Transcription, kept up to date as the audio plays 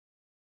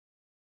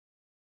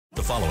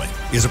The following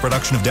is a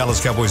production of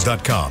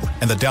DallasCowboys.com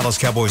and the Dallas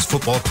Cowboys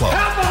Football Club.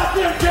 How about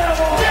them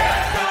Cowboys?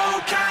 Yeah, go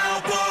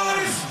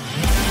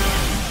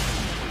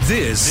Cowboys!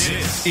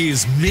 This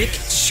is Mick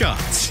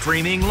Shots,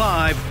 streaming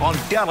live on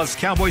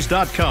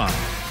DallasCowboys.com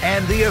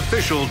and the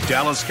official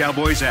Dallas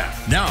Cowboys app.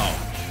 Now,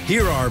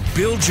 here are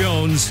Bill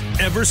Jones,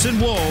 Everson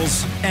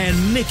Walls,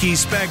 and Mickey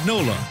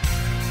Spagnola.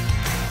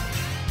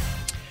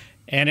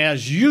 And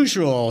as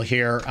usual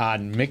here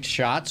on Mick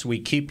Shots,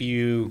 we keep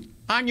you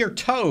on your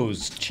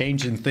toes,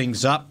 changing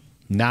things up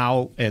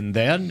now and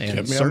then. And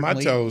kept me on my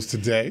toes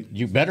today.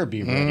 You better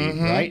be ready,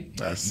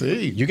 right? I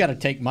see. You got to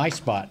take my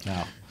spot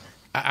now.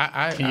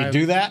 Can you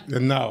do that?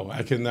 No,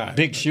 I cannot.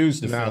 Big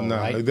shoes to fill,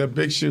 right? There are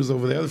big shoes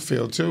over there to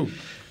fill, too.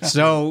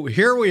 So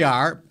here we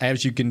are.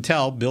 As you can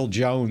tell, Bill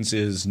Jones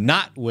is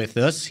not with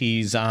us.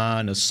 He's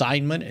on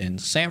assignment in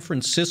San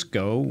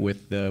Francisco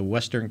with the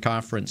Western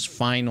Conference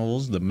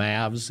Finals, the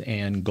Mavs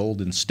and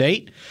Golden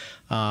State.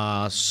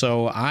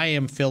 So I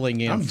am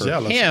filling in for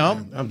him.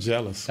 Man. I'm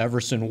jealous.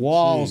 Everson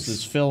Walls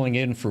is filling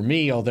in for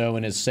me, although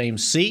in his same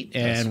seat.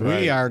 And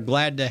we are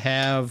glad to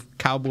have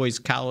Cowboys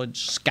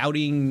College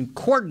Scouting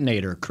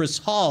Coordinator Chris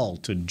Hall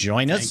to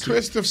join us. Hey,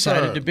 Christopher.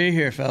 Excited to be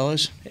here,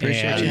 fellas.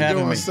 Appreciate you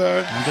having me.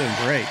 Sir? I'm doing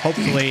great.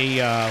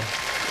 Hopefully,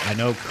 I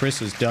know Chris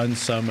has done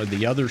some of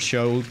the other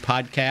show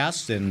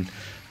podcasts, and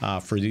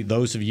for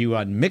those of you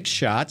on Mix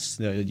Shots,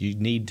 you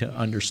need to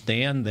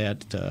understand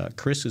that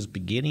Chris is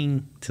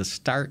beginning to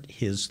start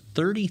his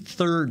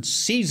 33rd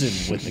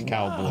season with the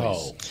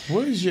Cowboys. Oh,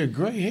 where's your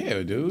gray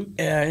hair, dude?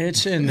 Yeah,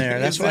 it's in there.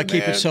 That's why I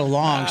keep it so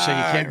long, so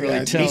you can't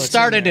really tell. He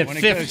started at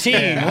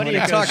 15. What are you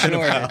talking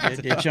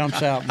about? It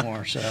jumps out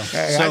more. So,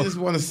 I just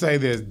want to say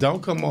this: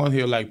 don't come on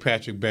here like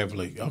Patrick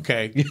Beverly.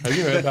 Okay?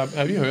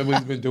 Have you heard what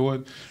he's been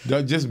doing?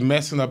 They're just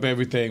messing up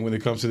everything when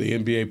it comes to the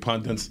NBA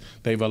pundits.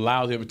 They've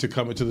allowed him to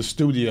come into the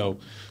studio,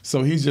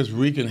 so he's just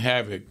wreaking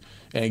havoc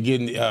and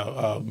getting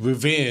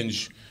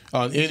revenge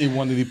on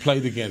anyone that he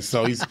played against.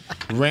 So he's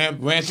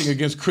ranting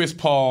against Chris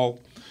Paul.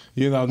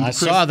 I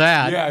saw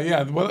that.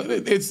 Yeah. Well,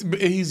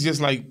 he's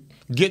just like,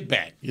 get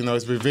back.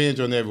 It's revenge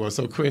on everyone.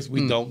 So, Chris,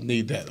 we don't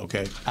need that,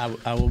 okay?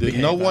 I will behave,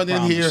 no one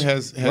in here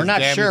has We're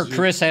not sure you.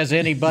 Chris has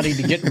anybody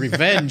to get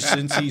revenge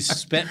since he's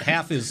spent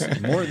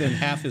more than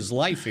half his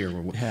life here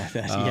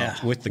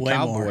with the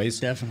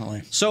Cowboys. More,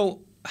 definitely.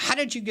 So, how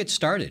did you get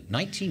started?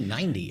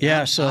 1990.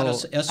 Yeah, so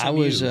I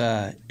was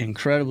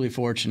incredibly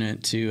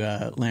fortunate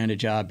to land a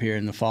job here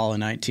in the fall of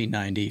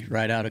 1990,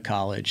 right out of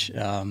college.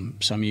 Some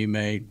of you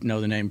may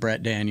know the name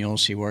Brett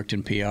Daniels. He worked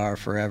in PR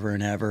forever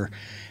and ever.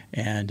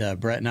 And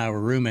Brett and I were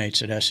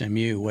roommates at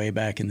SMU way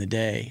back in the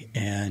day.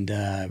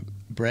 And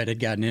Brett had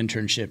got an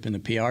internship in the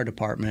PR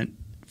department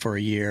for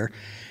a year.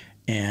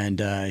 And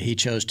he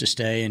chose to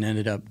stay and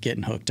ended up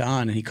getting hooked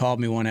on. And he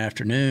called me one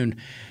afternoon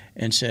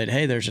and said,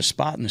 hey, there's a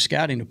spot in the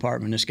scouting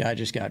department. This guy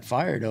just got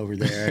fired over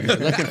there, and they're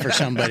looking for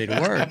somebody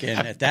to work.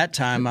 And at that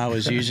time, I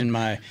was using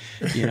my,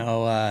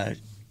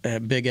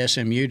 big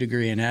SMU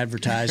degree in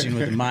advertising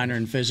with a minor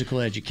in physical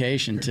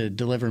education to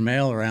deliver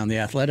mail around the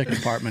athletic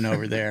department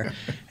over there.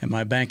 And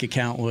my bank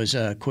account was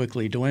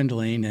quickly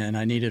dwindling, and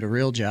I needed a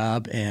real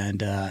job.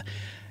 And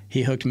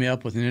he hooked me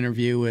up with an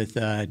interview with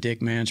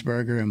Dick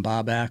Mansberger and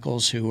Bob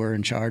Ackles, who were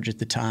in charge at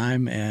the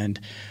time. And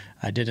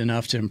I did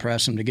enough to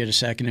impress them to get a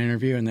second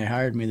interview, and they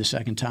hired me the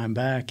second time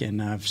back.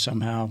 And I've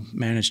somehow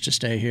managed to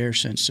stay here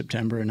since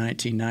September of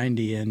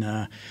 1990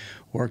 and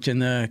worked in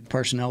the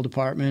personnel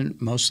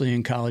department, mostly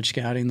in college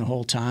scouting the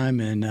whole time,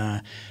 and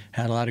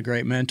had a lot of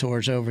great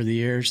mentors over the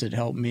years that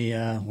helped me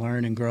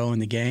learn and grow in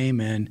the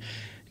game, and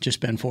just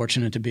been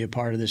fortunate to be a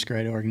part of this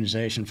great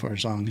organization for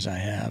as long as I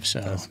have.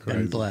 So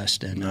been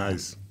blessed. And,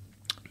 nice.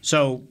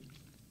 So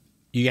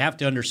you have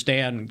to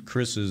understand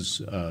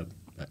Chris's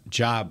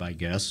job, I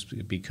guess,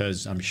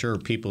 because I'm sure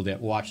people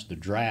that watch the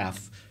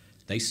draft,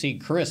 they see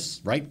Chris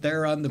right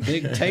there on the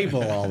big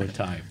table all the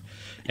time.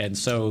 And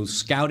so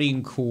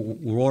scouting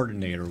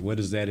coordinator, what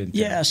does that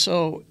entail? Yeah,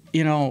 so,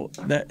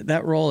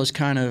 that role has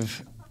kind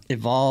of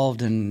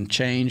evolved and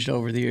changed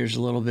over the years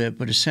a little bit,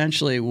 but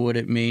essentially what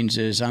it means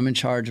is I'm in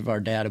charge of our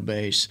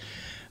database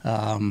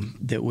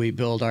that we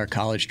build our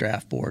college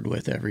draft board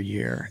with every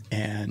year.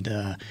 And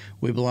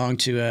we belong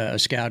to a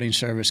scouting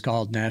service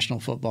called National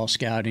Football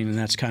Scouting, and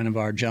that's kind of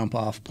our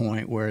jump-off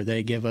point where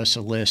they give us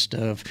a list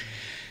of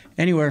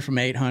anywhere from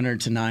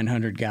 800 to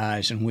 900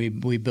 guys, and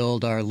we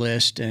build our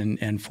list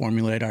and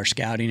formulate our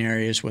scouting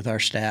areas with our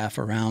staff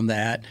around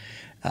that.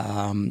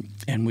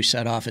 And we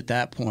set off at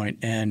that point.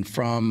 And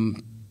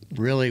from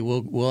really,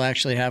 we'll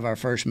actually have our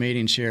first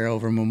meetings here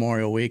over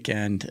Memorial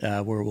Weekend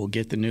where we'll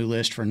get the new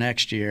list for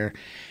next year,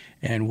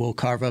 and we'll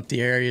carve up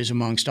the areas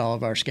amongst all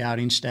of our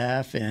scouting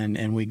staff,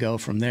 and we go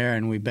from there.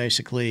 And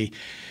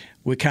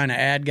we kind of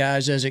add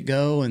guys as it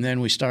go, and then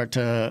we start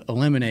to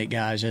eliminate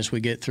guys as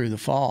we get through the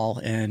fall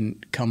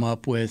and come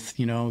up with,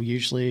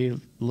 usually a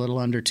little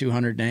under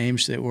 200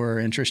 names that we're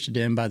interested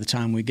in by the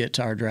time we get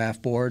to our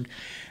draft board.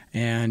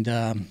 And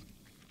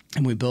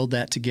and we build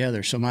that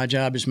together. So my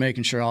job is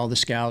making sure all the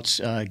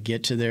scouts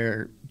get to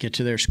their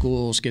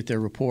schools, get their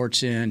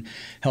reports in,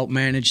 help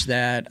manage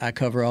that. I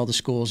cover all the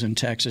schools in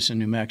Texas and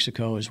New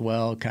Mexico as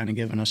well, kind of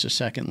giving us a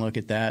second look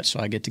at that. So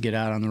I get to get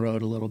out on the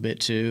road a little bit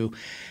too.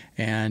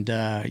 And,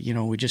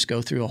 we just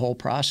go through a whole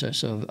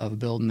process of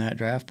building that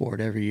draft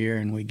board every year,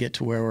 and we get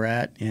to where we're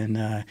at in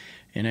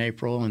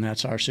April, and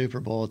that's our Super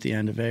Bowl at the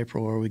end of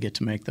April, where we get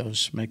to make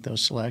those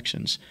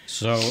selections.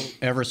 So,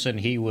 Everson,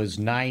 he was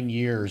 9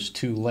 years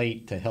too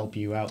late to help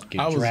you out get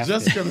drafted. I was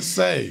just going to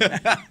say,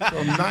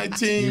 from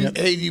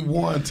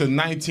 1981 to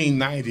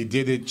 1990,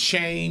 did it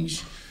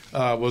change?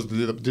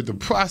 Did the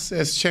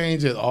process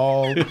change at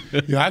all?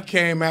 I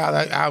came out.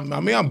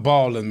 I'm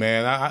balling,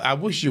 man. I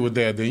wish you were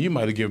there. Then you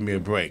might have given me a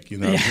break. You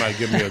might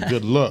give me a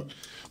good look.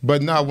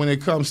 But now, when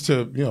it comes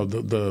to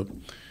the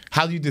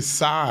how do you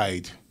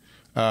decide?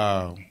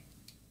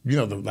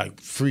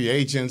 Like free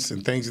agents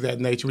and things of that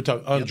nature. We're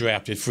talking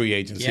undrafted free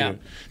agents here.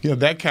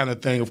 That kind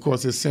of thing, of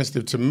course, is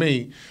sensitive to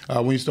me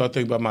when you start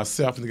thinking about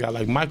myself and a guy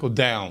like Michael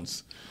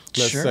Downs,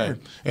 let's say.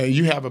 And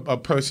you have a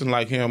person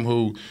like him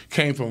who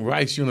came from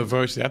Rice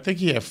University. I think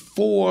he had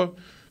 4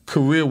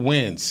 career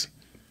wins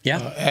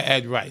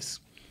at Rice.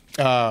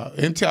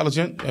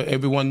 Intelligent.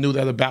 Everyone knew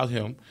that about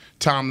him.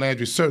 Tom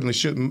Landry certainly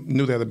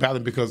knew that about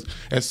him, because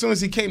as soon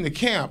as he came to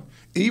camp,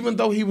 even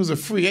though he was a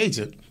free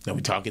agent, now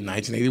we're talking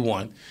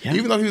 1981,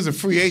 even though he was a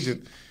free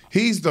agent,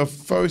 he's the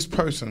first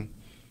person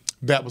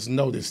that was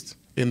noticed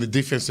in the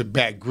defensive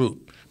back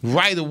group.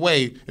 Right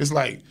away, it's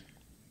like,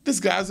 this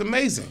guy's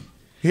amazing.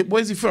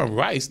 Where's he from?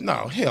 Rice?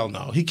 No, hell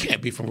no. He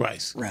can't be from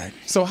Rice. Right.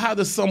 So how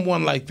does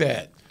someone like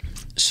that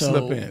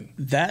slip in?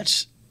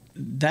 That's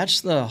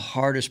the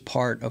hardest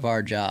part of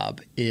our job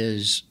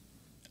is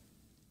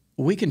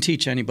we can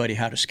teach anybody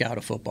how to scout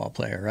a football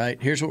player,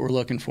 right? Here's what we're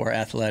looking for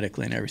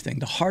athletically and everything.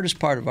 The hardest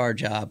part of our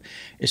job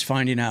is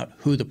finding out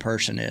who the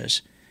person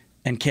is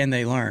and can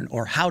they learn,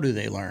 or how do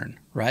they learn,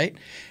 right?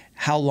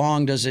 How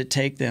long does it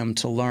take them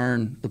to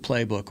learn the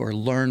playbook or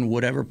learn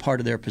whatever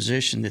part of their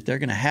position that they're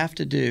going to have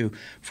to do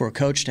for a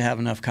coach to have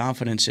enough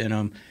confidence in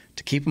them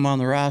to keep them on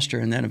the roster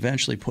and then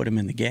eventually put them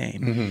in the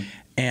game. Mm-hmm.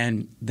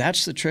 And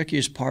that's the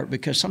trickiest part,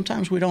 because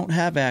sometimes we don't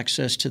have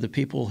access to the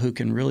people who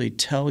can really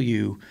tell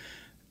you,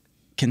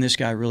 can this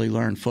guy really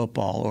learn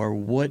football,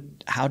 or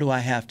how do I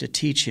have to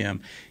teach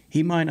him?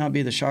 He might not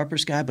be the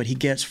sharpest guy, but he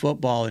gets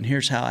football, and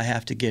here's how I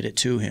have to get it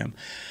to him.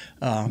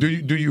 Do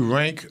you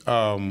rank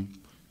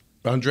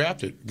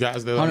undrafted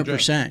guys that are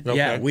 100%. Okay.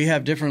 Yeah, we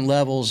have different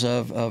levels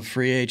of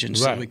free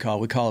agents that we call.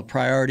 We call a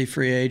priority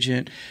free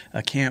agent,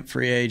 a camp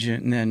free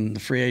agent, and then the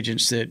free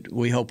agents that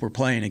we hope we're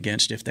playing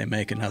against if they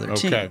make another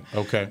team.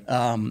 Okay.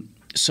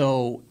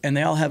 And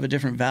they all have a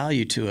different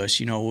value to us.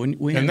 They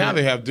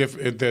have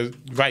different.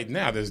 Right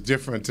now, there's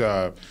different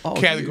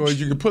categories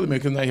you can put them in,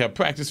 because they have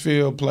practice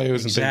field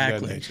players and things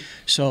of that nature.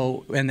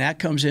 So, and that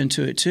comes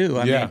into it too.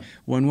 I mean,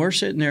 when we're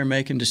sitting there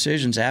making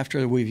decisions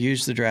after we've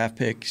used the draft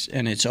picks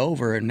and it's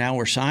over, and now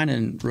we're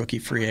signing rookie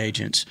free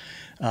agents,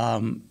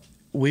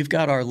 we've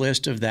got our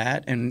list of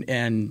that,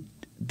 and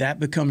that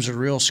becomes a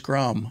real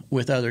scrum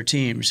with other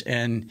teams,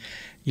 and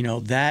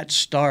that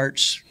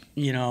starts,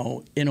 in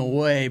a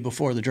way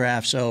before the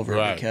draft's over,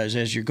 because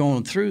as you're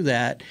going through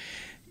that,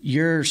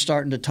 you're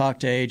starting to talk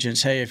to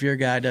agents. Hey, if your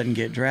guy doesn't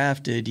get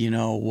drafted,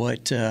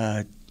 what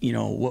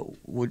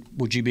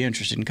would you be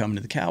interested in coming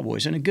to the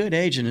Cowboys? And a good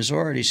agent has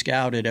already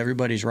scouted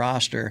everybody's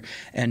roster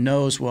and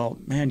knows, well,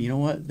 man, you know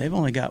what? They've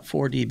only got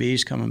 4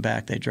 DBs coming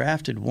back. They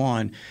drafted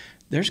 1.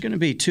 There's going to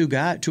be 2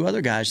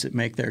 other guys that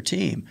make their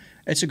team.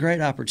 It's a great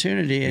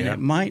opportunity, and it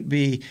might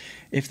be,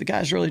 if the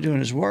guy's really doing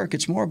his work,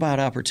 it's more about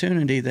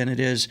opportunity than it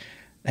is,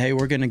 hey,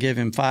 we're going to give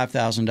him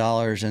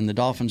 $5,000 and the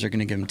Dolphins are going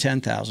to give him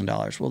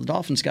 $10,000. Well, the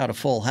Dolphins got a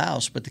full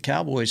house, but the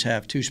Cowboys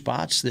have 2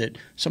 spots that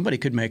somebody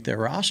could make their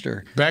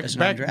roster. Back in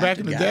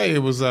the day, it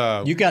was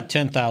you got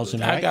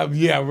 $10,000, right?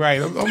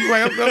 Right. I'm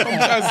trying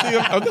to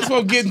see. That's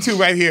what I'm getting to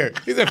right here.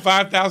 He said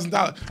 $5,000.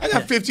 I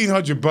got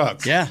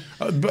 $1,500. Yeah.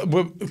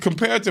 But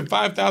compared to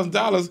 $5,000,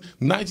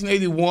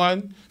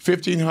 1981,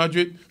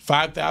 $1,500,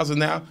 $5,000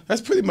 now.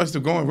 That's pretty much the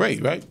going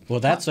rate, right?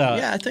 Well, that's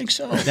I think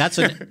so. That's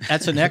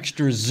an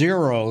extra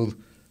zero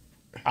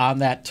on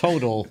that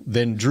total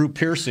than Drew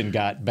Pearson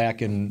got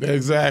back in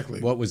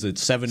what was it,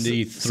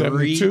 73?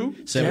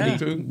 72?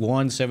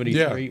 71,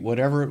 73,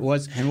 whatever it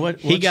was. And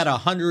he got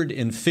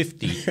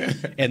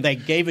 150, and they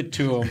gave it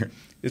to him.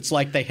 It's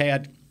like they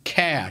had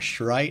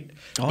cash, right?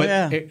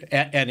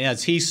 And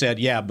as he said,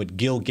 but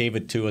Gil gave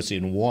it to us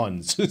in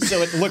ones,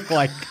 so it looked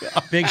like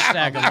a big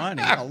stack of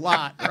money, a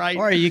lot, right?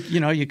 Or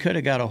you could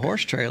have got a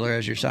horse trailer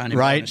as your signing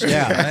bonus,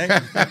 right?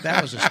 That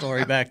was a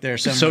story back there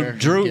somewhere.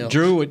 So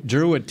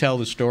Drew would tell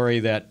the story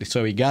that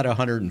he got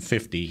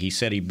 150. He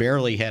said he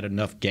barely had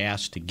enough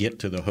gas to get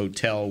to the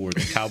hotel where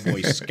the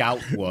Cowboy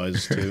scout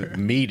was to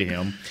meet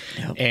him,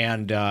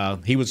 and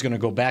he was going to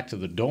go back to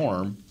the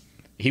dorm.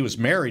 He was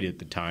married at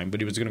the time, but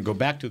he was going to go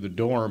back to the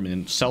dorm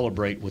and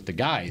celebrate with the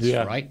guys,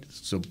 right?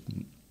 So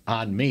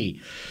on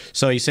me.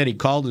 So he said he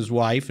called his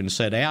wife and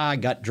said, I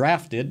got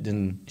drafted.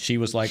 And she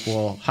was like,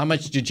 well, how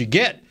much did you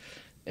get?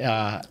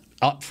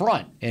 up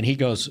front, and he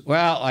goes,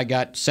 "Well, I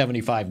got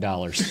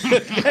 $75."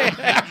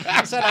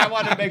 He said, "I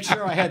wanted to make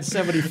sure I had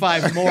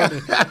 75 more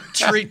to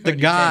treat the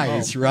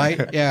guys,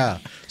 right?" Yeah.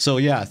 So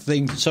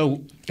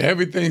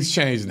everything's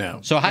changed now.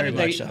 So how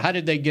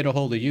did they get a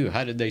hold of you?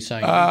 How did they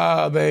sign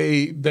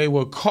you? They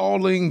were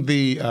calling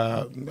the.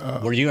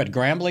 Were you at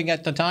Grambling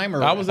at the time,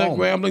 or I was at home?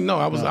 Grambling. No,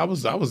 I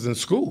was in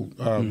school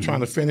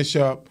trying to finish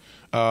up.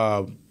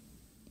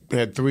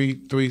 Had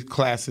three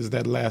classes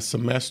that last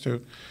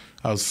semester.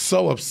 I was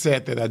so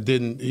upset that I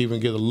didn't even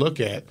get a look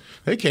at.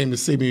 They came to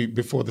see me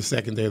before the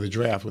second day of the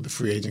draft with the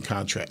free agent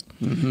contract.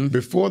 Mm-hmm.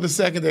 Before the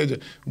second day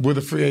with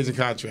a free agent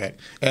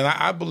contract. And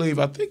I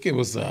think it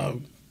was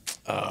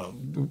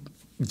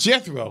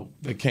Jethro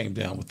that came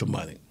down with the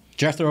money.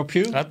 Jethro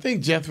Pugh? I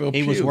think Jethro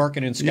Pugh. He was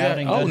working in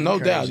scouting? Yeah. Oh, no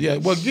doubt. Yeah.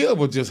 Well, Gil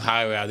would just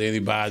hire out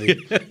anybody.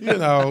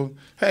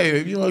 Hey,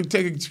 if you want to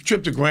take a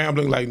trip to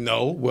Grambling, like,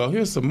 no. Well,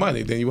 here's some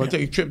money. Then you want to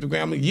take a trip to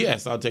Grambling?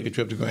 Yes, I'll take a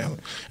trip to Grambling.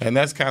 And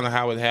that's kind of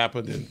how it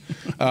happened.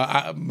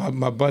 And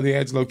my buddy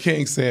Angelo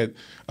King said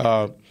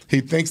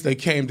he thinks they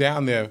came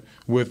down there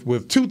with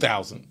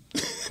 $2,000.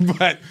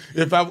 But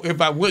if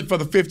I went for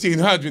the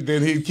 $1,500,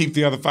 then he'd keep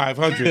the other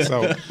 $500.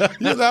 So,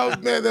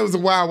 man, there was a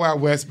wild, wild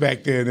west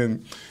back then,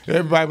 and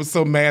everybody was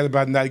so mad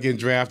about not getting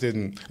drafted,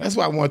 and that's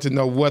why I wanted to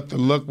know what the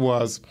look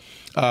was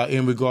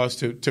in regards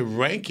to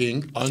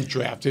ranking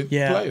undrafted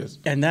players.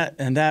 And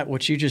that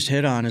what you just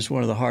hit on is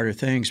one of the harder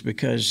things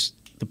because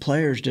the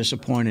player's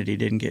disappointed he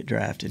didn't get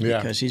drafted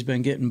because he's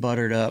been getting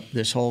buttered up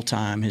this whole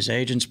time. His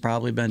agent's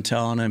probably been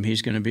telling him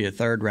he's going to be a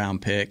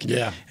third-round pick,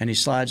 and he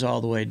slides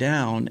all the way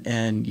down,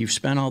 and you've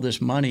spent all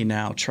this money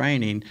now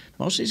training.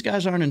 Most of these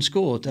guys aren't in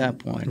school at that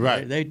point.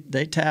 Right.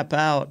 They tap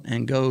out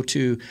and go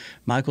to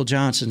Michael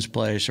Johnson's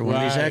place or one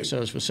of these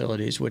Exos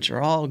facilities, which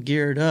are all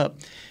geared up,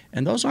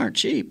 and those aren't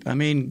cheap. I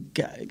mean,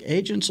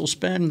 agents will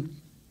spend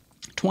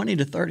 $20,000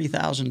 to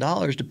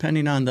 $30,000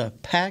 depending on the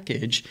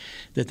package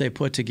that they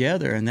put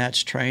together, and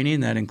that's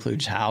training. That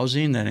includes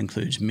housing. That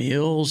includes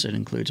meals. It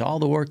includes all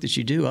the work that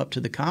you do up to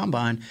the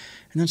combine.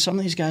 And then some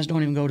of these guys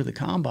don't even go to the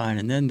combine,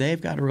 and then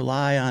they've got to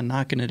rely on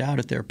knocking it out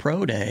at their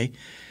pro day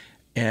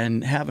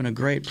and having a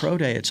great pro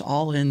day. It's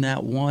all in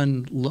that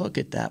one look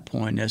at that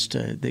point as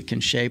to that can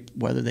shape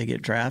whether they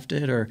get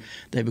drafted or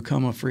they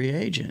become a free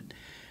agent.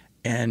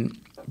 And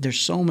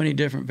there's so many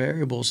different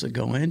variables that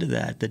go into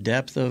that. The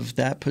depth of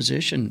that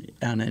position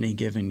on any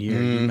given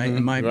year. It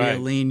might be a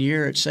lean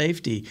year at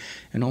safety,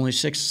 and only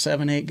 6,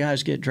 7, 8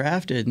 guys get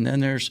drafted, and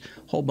then there's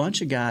a whole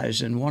bunch of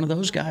guys, and one of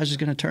those guys is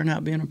going to turn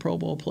out being a Pro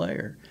Bowl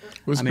player.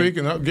 Well,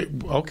 speaking of,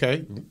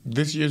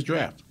 this year's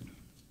draft,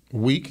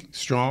 weak,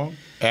 strong,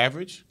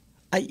 average?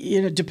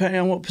 Depending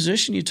on what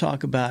position you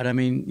talk about. I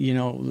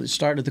mean,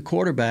 start at the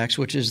quarterbacks,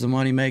 which is the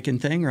money-making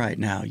thing right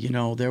now.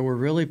 There were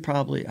really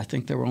I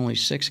think there were only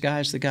 6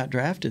 guys that got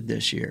drafted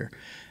this year.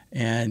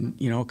 And,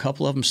 a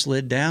couple of them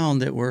slid down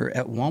that were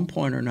at one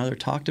point or another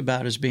talked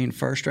about as being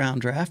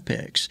first-round draft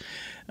picks.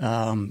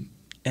 And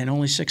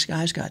only 6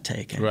 guys got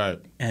taken. Right.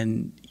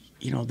 And,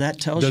 that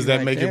tells you Does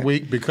that make it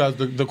weak because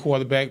the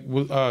quarterback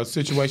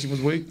situation was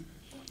weak?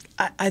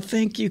 I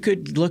think you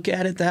could look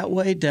at it that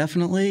way,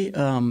 definitely.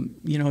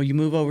 You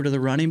move over to the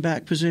running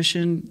back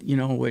position,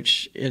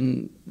 which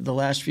in the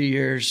last few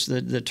years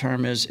the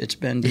term is it's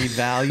been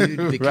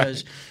devalued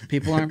because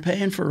people aren't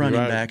paying for running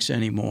backs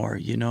anymore.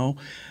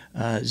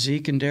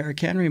 Zeke and Derrick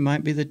Henry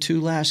might be the 2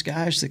 last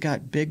guys that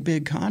got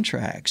big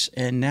contracts,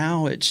 and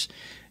now it's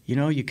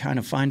you kind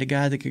of find a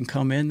guy that can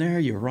come in there,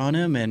 you run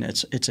him, and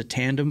it's a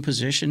tandem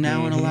position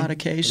now in a lot of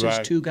cases.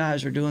 Right. 2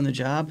 guys are doing the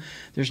job.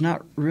 There's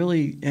not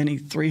really any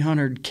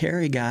 300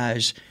 carry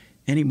guys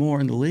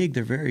anymore in the league.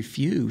 They're very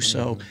few.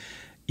 So,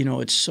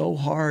 it's so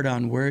hard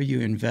on where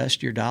you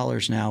invest your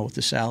dollars now with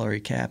the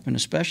salary cap, and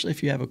especially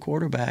if you have a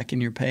quarterback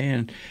and you're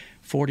paying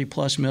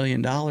 $40+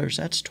 million,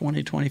 that's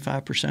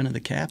 20-25% of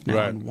the cap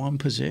now in one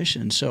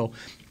position. So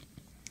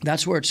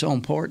that's where it's so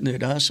important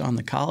that us on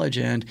the college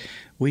end,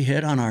 we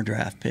hit on our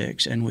draft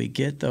picks and we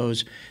get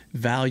those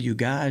value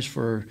guys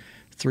for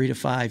 3 to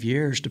 5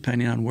 years,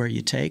 depending on where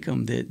you take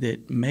them,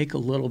 that make a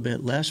little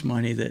bit less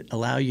money that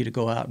allow you to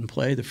go out and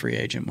play the free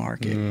agent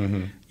market.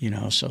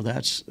 So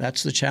that's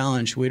the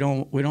challenge. We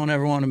don't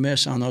ever want to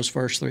miss on those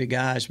first 3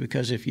 guys,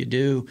 because if you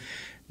do,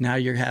 now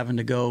you're having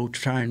to go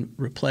try and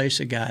replace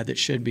a guy that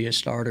should be a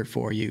starter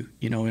for you.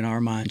 In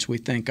our minds, we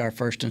think our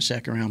first and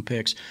second round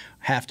picks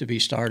have to be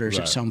starters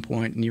at some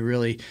point, and you're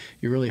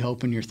really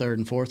hoping your third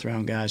and fourth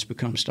round guys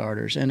become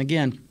starters. And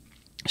again,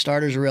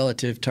 starter's a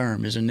relative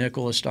term. Is a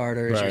nickel a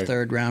starter? Is your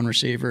third round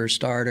receiver a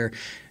starter?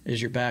 Is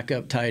your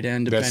backup tight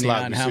end, depending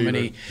on how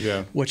many,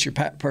 what your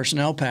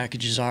personnel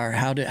packages are?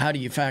 How do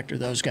you factor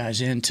those guys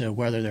into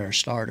whether they're a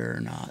starter or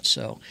not?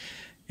 So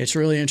it's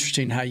really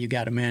interesting how you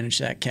got to manage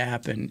that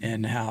cap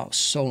and how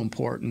so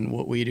important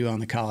what we do on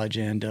the college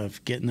end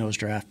of getting those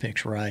draft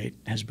picks right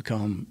has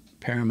become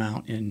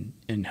paramount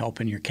in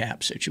helping your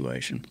cap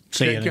situation.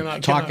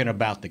 Talking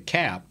about the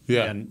cap,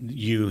 and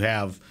you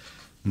have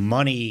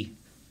money.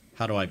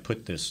 how do I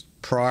put this?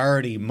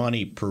 Priority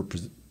money per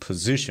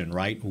position,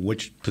 right?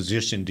 Which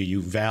position do you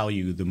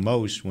value the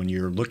most when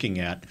you're looking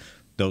at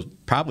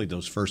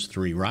those first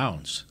 3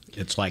 rounds?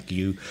 It's like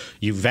you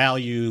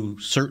value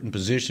certain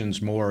positions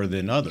more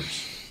than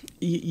others.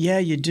 Yeah,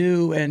 you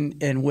do,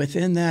 and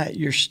within that,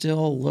 you're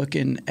still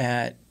looking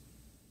at,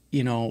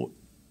 you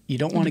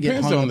don't want to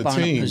get hung up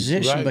on a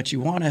position, right? But you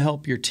want to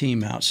help your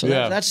team out. So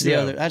that's the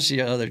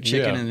other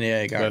chicken and the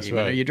egg argument.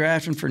 Right. Are you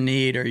drafting for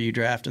need, or are you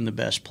drafting the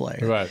best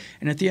player? Right.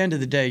 And at the end of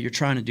the day, you're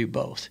trying to do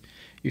both.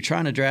 You're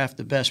trying to draft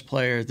the best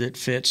player that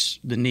fits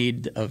the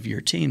need of your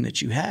team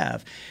that you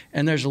have.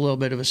 And there's a little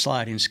bit of a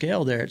sliding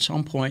scale there. At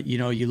some point,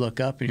 you look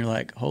up and you're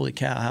like, holy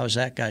cow, how is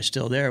that guy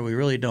still there? We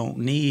really don't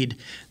need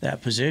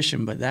that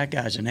position, but that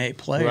guy's an A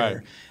player. Right.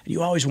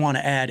 You always want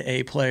to add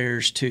A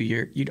players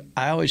to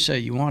I always say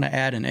you want to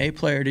add an A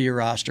player to your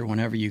roster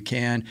whenever you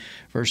can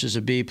versus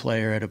a B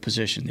player at a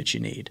position that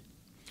you need.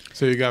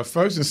 So you got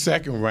first and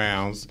second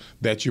rounds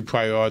that you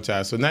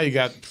prioritize. So now you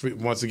got,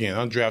 once again,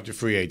 undrafted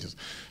free agents.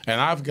 And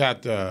I've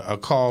got a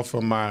call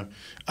from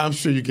I'm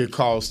sure you get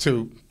calls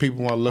too.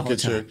 People want to look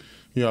at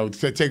your,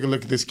 take a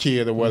look at this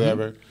kid or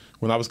whatever. Mm-hmm.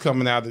 When I was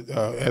coming out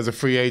as a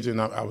free agent,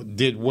 I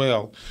did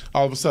well.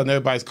 All of a sudden,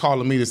 everybody's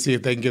calling me to see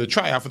if they can get a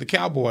tryout for the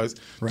Cowboys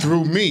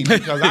through me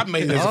because I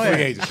made it as a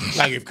free agent.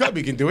 Like, if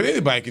Cubby can do it,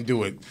 anybody can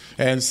do it.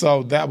 And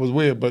so that was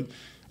weird. But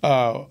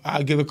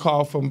I get a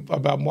call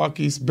about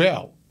Marquise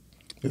Bell.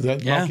 Is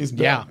that Marquise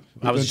Bell?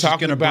 Yeah, I was just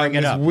going to bring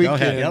it up. Weekend.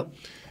 Go ahead. Yep.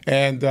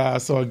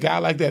 And so a guy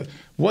like that,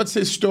 what's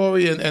his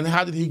story and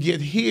how did he get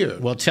here?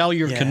 Well, tell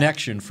your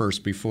connection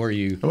first before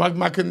you.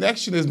 My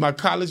connection is my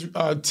college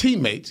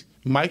teammate,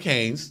 Mike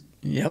Haynes.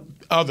 Yep.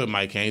 Other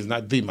Mike Haynes,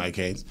 not the Mike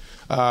Haynes.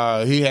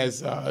 He has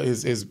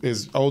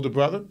his older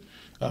brother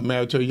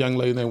married to a young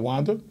lady named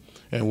Wanda.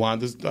 And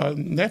Wanda's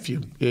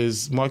nephew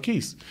is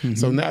Marquise. Mm-hmm.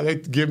 So now they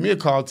give me a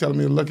call telling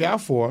me to look out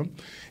for him.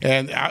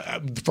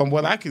 And from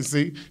what I can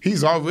see,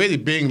 he's already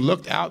being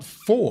looked out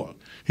for.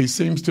 He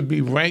seems to be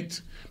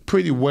ranked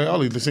pretty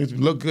well. He seems to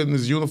look good in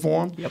his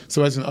uniform. Yep.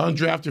 So as an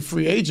undrafted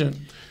free agent,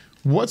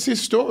 what's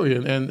his story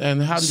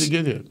and how did he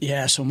get here?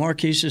 Yeah, so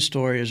Marquise's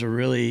story is a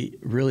really,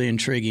 really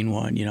intriguing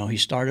one. He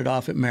started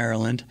off at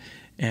Maryland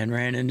and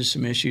ran into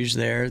some issues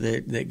there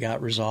that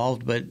got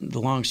resolved. But the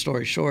long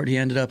story short, he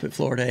ended up at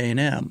Florida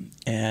A&M,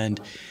 and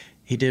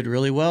he did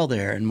really well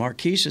there. And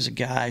Marquise is a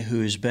guy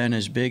who's been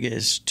as big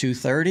as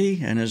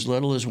 230 and as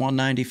little as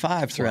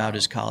 195 throughout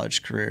his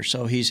college career.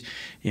 So he's,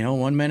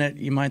 one minute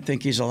you might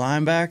think he's a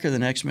linebacker, the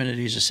next minute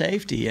he's a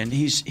safety, and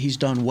he's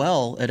done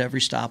well at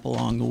every stop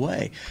along the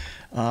way.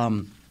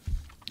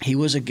 He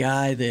was a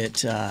guy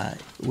that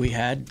we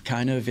had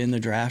kind of in the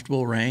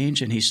draftable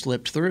range, and he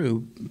slipped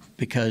through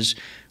because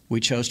we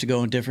chose to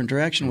go in a different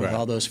direction with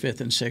all those 5th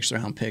and 6th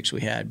round picks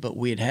we had. But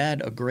we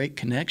had a great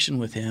connection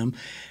with him,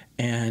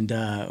 and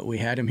we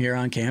had him here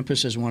on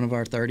campus as one of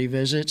our 30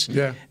 visits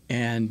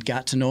and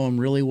got to know him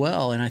really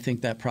well. And I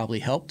think that probably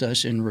helped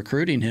us in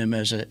recruiting him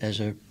as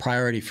a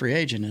priority free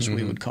agent, as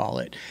we would call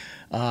it.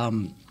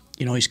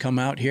 He's come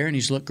out here and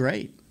he's looked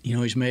great.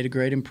 He's made a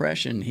great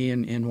impression. He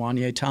and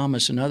Wanye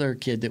Thomas, another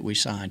kid that we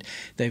signed,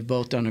 they've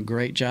both done a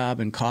great job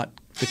and caught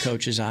the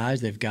coach's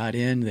eyes. They've got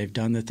in. They've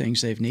done the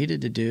things they've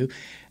needed to do.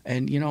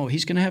 And,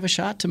 he's going to have a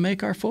shot to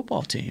make our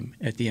football team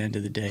at the end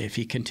of the day if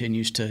he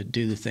continues to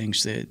do the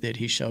things that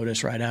he showed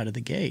us right out of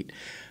the gate.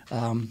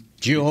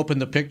 Did you open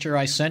the picture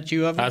I sent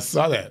you of him? I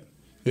saw that.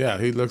 Yeah,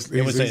 he looks.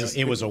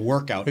 It was a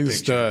workout picture,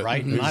 stud.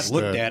 Right? And I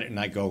looked at it and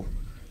I go,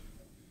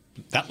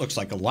 that looks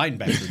like a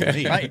linebacker to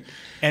me. Right.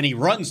 And he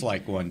runs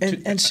like one.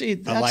 And see,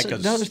 that's like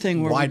another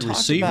thing where wide we talk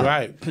receiver.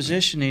 about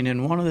positioning.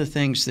 And one of the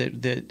things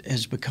that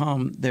has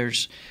become,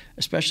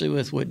 especially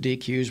with what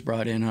DQ's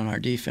brought in on our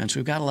defense,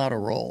 we've got a lot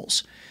of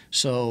roles.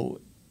 So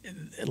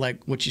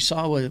like what you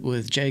saw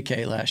with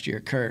J.K. last year,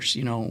 Curse,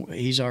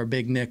 he's our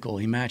big nickel.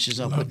 He matches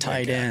up with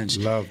tight ends.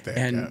 Love that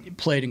and guy.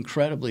 Played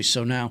incredibly.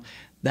 So now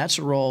that's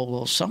a role.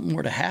 Well, if something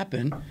were to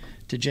happen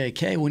to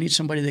J.K., we need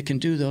somebody that can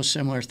do those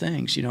similar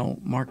things.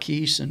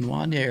 Marquise and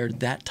Wanye are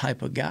that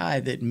type of guy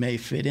that may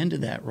fit into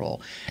that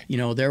role.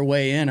 Their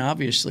way in,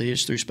 obviously,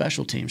 is through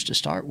special teams to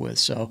start with.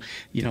 So,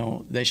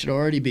 they should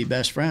already be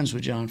best friends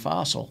with John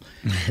Fossil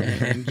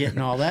and getting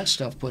all that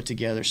stuff put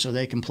together so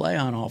they can play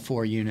on all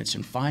 4 units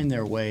and find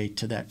their way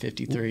to that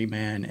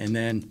 53-man and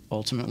then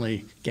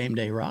ultimately game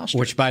day roster.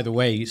 Which, by the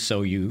way,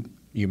 so you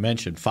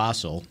mentioned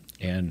Fossil,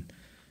 and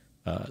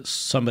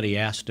somebody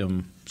asked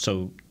him,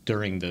 so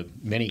during the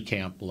mini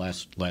camp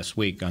last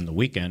week on the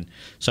weekend,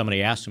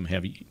 somebody asked him,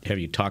 have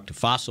you talked to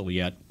Fossil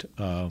yet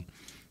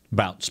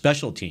about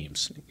special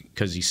teams?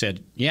 Because he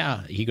said,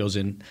 yeah. He goes,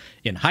 in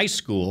high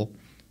school,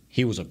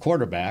 he was a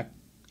quarterback,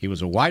 he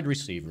was a wide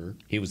receiver,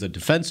 he was a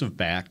defensive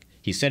back.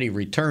 He said he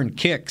returned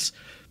kicks,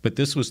 but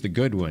this was the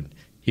good one.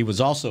 He was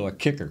also a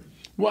kicker.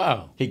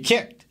 Wow. He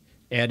kicked.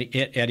 And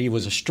he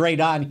was a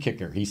straight-on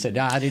kicker. He said,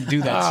 I didn't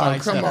do that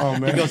side come stuff.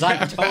 on, man. He goes,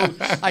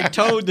 I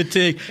towed the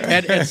thing.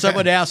 And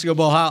someone asked him,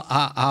 well,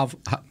 how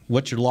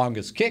what's your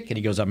longest kick? And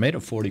he goes, I made a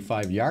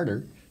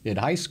 45-yarder in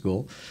high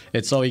school.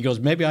 And so he goes,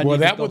 maybe I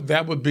need to go.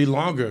 That would be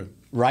longer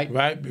Right.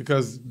 Right?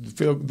 Because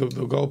the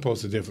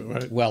goalposts are different,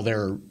 right? Well,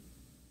 they're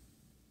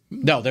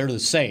the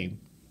same,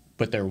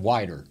 but they're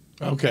wider.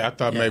 Okay, I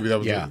thought maybe that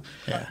was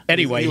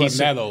Anyway, he wasn't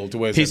that old to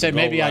where he said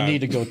maybe I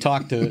need to go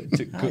talk to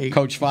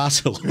Coach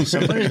Fossil.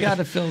 Somebody's got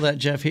to fill that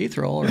Jeff Heath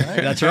role, right?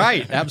 That's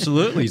right,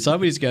 absolutely.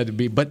 Somebody's got to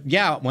be. But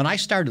yeah, when I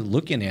started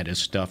looking at his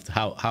stuff,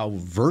 how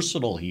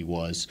versatile he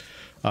was,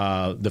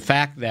 the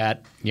fact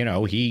that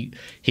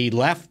he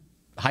left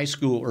high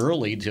school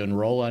early to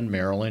enroll on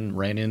Maryland,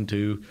 ran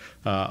into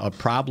a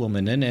problem,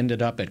 and then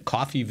ended up at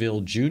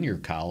Coffeyville Junior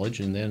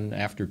College, and then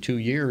after 2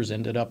 years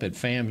ended up at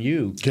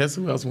FAMU. Guess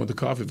who else went to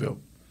Coffeyville?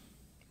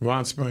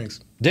 Ron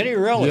Springs. Did he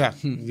really? Yeah.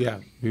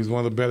 He was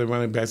one of the better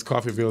running backs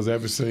Coffeyville's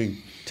ever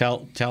seen.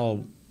 Tell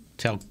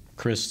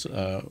Chris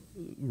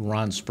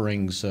Ron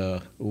Springs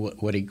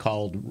what he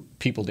called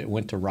people that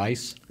went to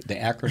Rice. The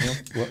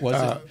acronym. What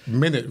was it?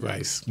 Minute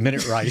Rice.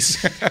 Minute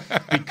Rice.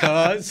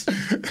 Because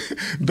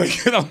they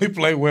can only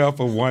play well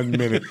for 1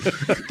 minute.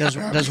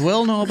 Does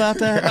Will know about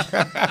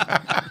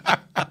that?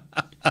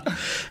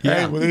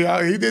 Yeah,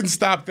 well, he didn't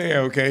stop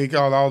there. Okay, he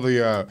called all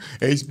the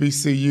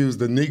HBCUs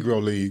the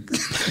Negro League.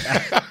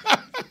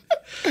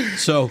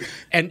 So,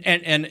 and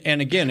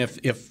again,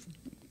 if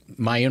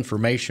my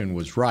information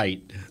was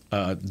right,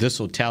 this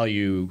will tell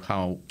you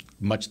how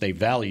much they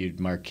valued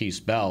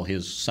Marquise Bell.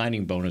 His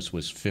signing bonus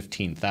was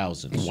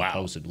 $15,000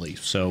 supposedly.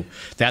 So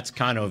that's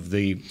kind of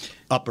the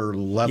upper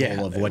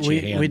level of what you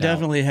hand out. We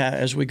definitely have.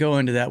 As we go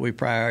into that, we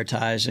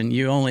prioritize, and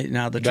you only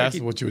now the that's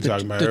tricky, what you were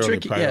talking about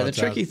earlier. The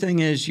tricky thing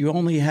is you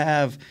only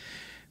have.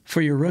 For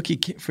your rookie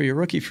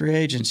free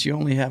agents, you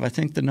only have, I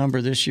think the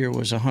number this year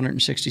was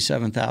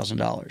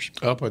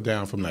 $167,000. Up or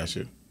down from last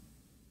year?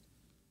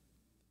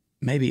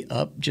 Maybe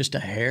up just a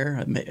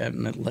hair.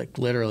 Like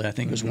literally, I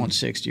think it was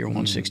 160 or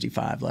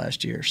 165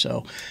 last year.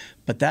 So,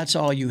 but that's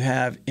all you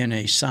have in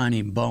a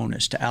signing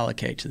bonus to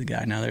allocate to the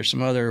guy. Now, there's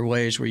some other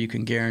ways where you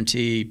can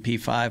guarantee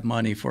P5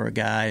 money for a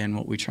guy, and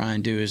what we try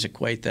and do is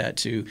equate that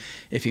to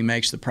if he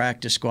makes the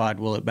practice squad,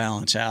 will it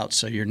balance out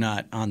so you're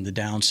not on the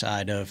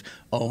downside of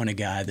owing a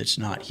guy that's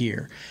not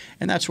here.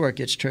 And that's where it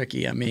gets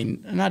tricky. I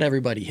mean, not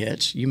everybody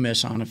hits. You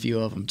miss on a few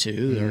of them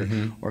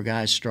too, or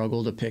guys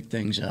struggle to pick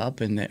things up,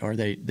 and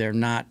they're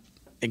not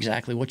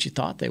exactly what you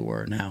thought they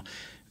were. Now,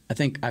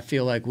 I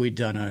feel like we've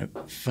done a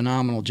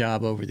phenomenal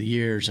job over the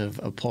years of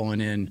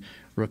pulling in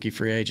rookie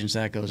free agents.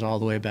 That goes all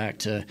the way back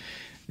to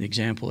the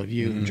example of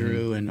you and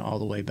Drew, and all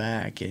the way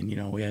back.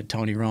 And we had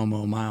Tony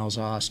Romo, Miles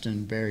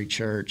Austin, Barry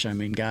Church. I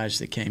mean, guys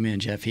that came in.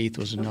 Jeff Heath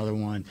was another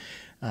one.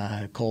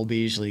 Cole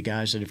Beasley,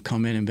 guys that have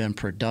come in and been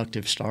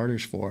productive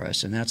starters for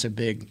us, and that's a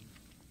big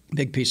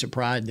piece of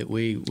pride that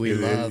we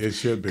love. It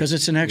should be, because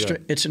it's an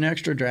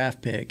extra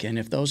draft pick, and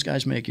if those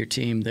guys make your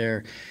team,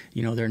 they're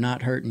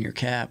not hurting your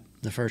cap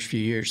the first few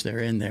years they're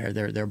in there.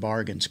 They're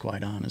bargains,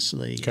 quite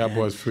honestly.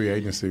 Cowboys free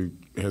agency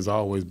has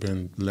always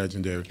been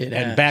legendary.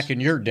 And back in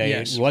your day,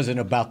 It wasn't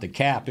about the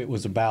cap; it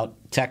was about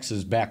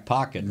Texas' back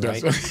pocket,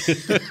 right?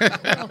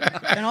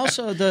 And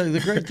also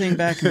the great thing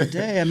back in the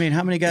day. I mean,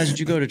 how many guys did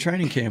you go to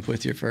training camp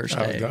with your first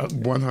day?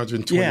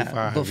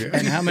 125.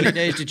 And how many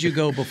days did you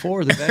go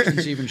before the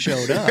veterans even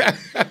showed up?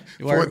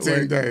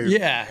 14 days.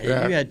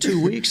 Yeah, you had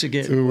 2 weeks to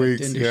get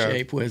into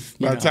shape with.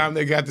 By the time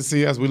they got to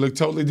see us, we looked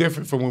totally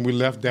different from when we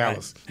left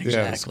Dallas. Right.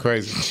 Exactly. Yeah, it's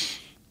crazy.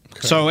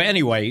 So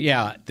anyway,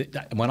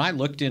 when I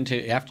looked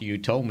into after you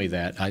told me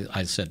that,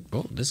 I said,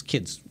 "Oh, this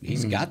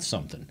he's got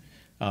something."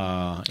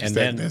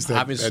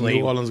 Obviously,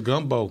 New Orleans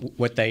gumbo.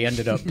 What they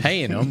ended up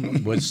paying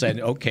him was said,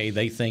 okay,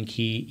 they think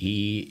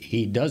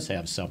he does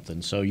have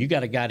something. So you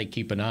got a guy to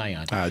keep an eye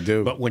on. I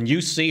do. But when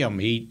you see him,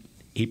 he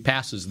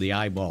passes the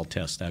eyeball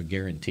test. I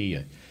guarantee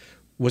you.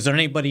 Was there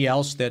anybody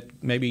else that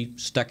maybe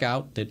stuck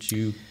out that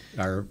you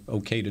are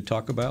okay to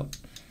talk about?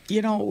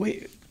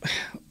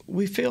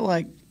 We feel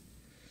like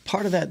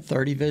part of that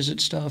 30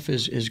 visit stuff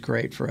is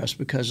great for us,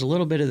 because a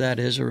little bit of that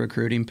is a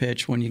recruiting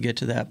pitch when you get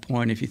to that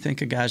point. If you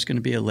think a guy's going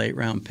to be a late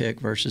round pick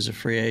versus a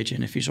free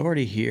agent, if he's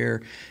already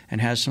here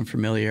and has some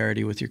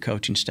familiarity with your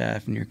coaching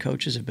staff, and your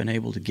coaches have been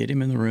able to get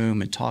him in the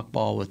room and talk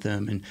ball with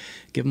him and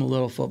give him a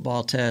little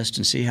football test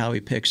and see how he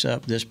picks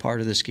up this part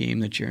of the scheme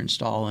that you're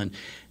installing,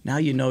 now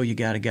you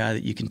got a guy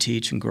that you can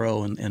teach and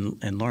grow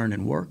and learn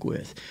and work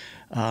with.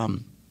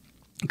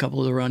 A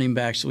couple of the running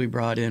backs that we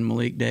brought in,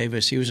 Malik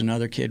Davis, he was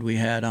another kid we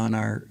had on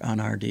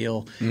our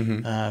deal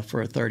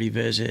for a 30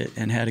 visit,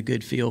 and had a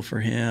good feel for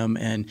him.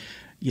 And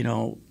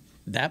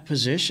that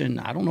position,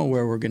 I don't know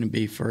where we're going to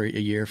be for a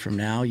year from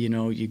now.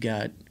 You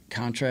got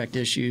contract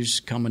issues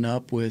coming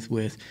up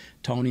with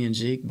Tony and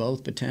Zeke,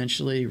 both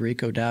potentially.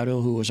 Rico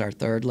Dowdle, who was our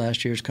third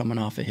last year, is coming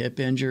off a hip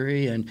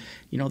injury, and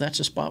that's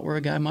a spot where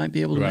a guy might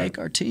be able to make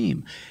our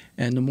team.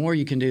 And the more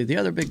you can do, the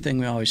other big thing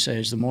we always say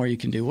is the more you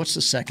can do. What's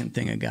the second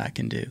thing a guy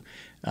can do?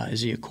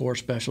 Is he a core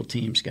special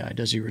teams guy?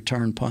 Does he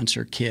return punts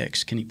or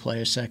kicks? Can he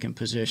play a second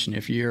position?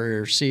 If you're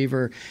a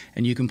receiver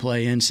and you can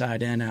play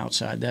inside and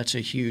outside, that's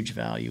a huge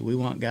value. We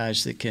want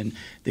guys that can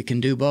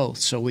do both,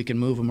 so we can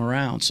move them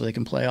around, so they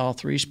can play all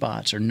three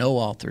spots or know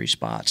all three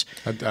spots.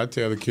 I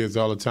tell the kids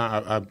all the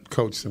time. I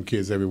coach some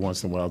kids every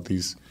once in a while,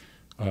 these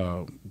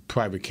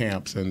private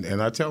camps,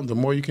 and I tell them the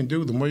more you can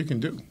do, the more you can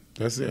do.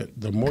 That's it.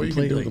 The more you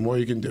can do, the more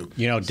you can do.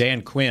 You know,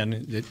 Dan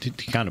Quinn, to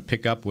kind of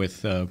pick up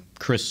with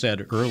Chris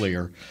said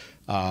earlier,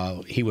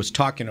 he was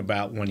talking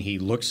about when he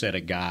looks at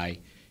a guy,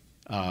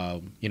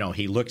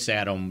 he looks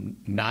at him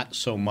not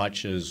so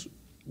much as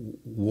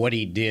what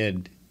he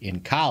did in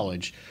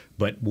college,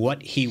 but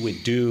what he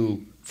would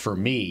do for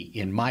me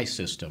in my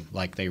system.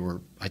 Like they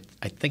were, I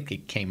think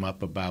it came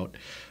up about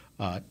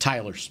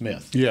Tyler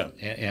Smith. Yeah.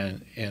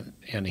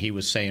 And he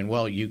was saying,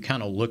 well, you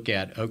kind of look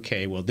at,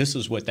 okay, well, this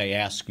is what they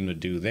ask him to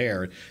do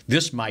there.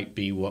 This might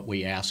be what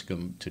we ask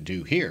him to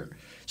do here.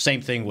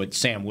 Same thing with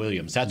Sam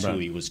Williams. That's who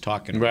he was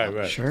talking about.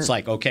 Right. Sure. It's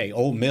like, okay,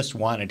 Ole Miss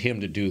wanted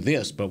him to do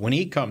this, but when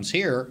he comes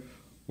here,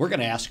 we're going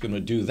to ask him to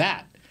do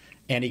that.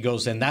 And he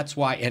goes, and that's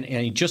why, and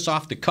he just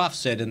off the cuff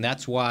said, and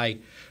that's why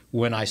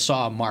when I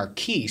saw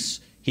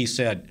Marquise, he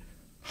said,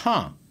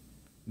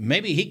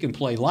 maybe he can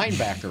play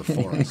linebacker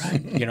for us,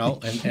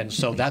 and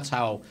so that's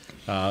how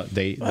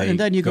they and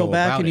then you go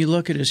back and you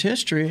look at his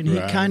history, and he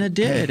kind of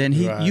did, and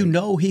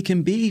he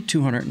can be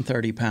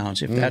 230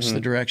 pounds if that's the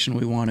direction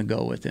we want to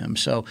go with him.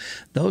 So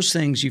those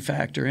things you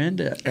factor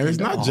into. And it's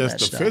not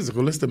just the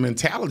physical; it's the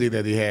mentality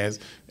that he has.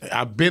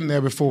 I've been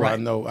there before. Right. I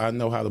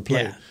know how to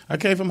play. Yeah. I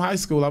came from high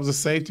school. I was a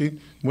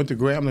safety. Went to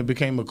Grambling,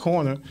 became a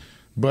corner,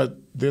 but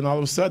then all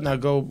of a sudden I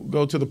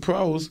go to the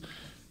pros.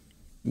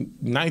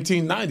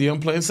 1990, I'm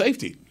playing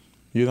safety.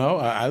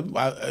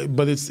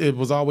 But it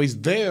was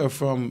always there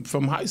from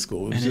high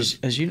school. And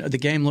as you know, the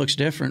game looks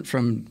different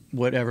from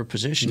whatever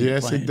position you're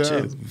playing. Yes,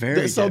 it does. Too.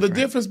 Very so different.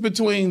 the difference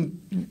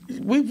between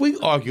we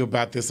argue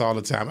about this all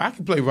the time. I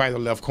can play right or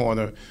left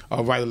corner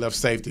or right or left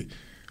safety.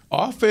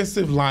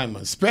 Offensive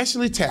linemen,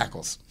 especially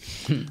tackles.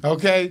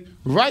 Okay,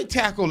 right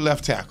tackle,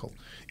 left tackle.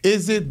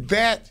 Is it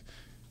that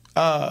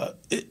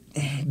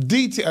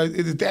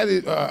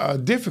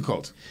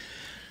difficult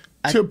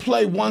to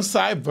play one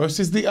side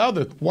versus the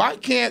other? Why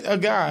can't a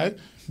guy,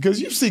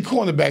 because you see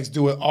cornerbacks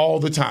do it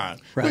all the time.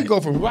 Right. We go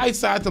from right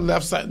side to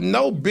left side,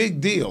 no big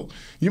deal.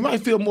 You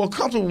might feel more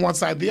comfortable with one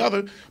side than the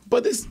other,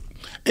 but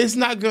it's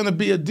not going to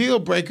be a deal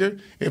breaker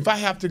if I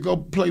have to go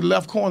play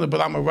left corner,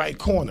 but I'm a right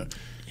corner.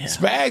 Yeah.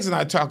 Spags and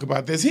I talk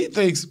about this. He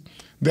thinks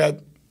that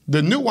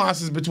the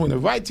nuances between the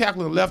right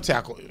tackle and the left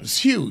tackle is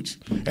huge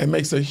and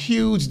makes a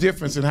huge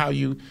difference in how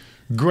you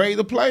grade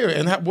a player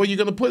and where you're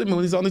going to put him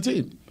when he's on the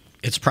team.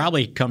 It's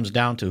probably comes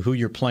down to who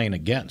you're playing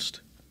against.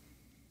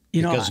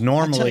 Because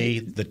normally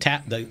the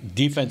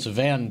defensive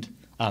end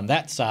on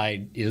that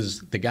side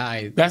is the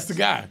guy. That's the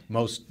guy.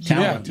 Most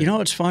talented. You know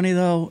what's funny,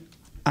 though?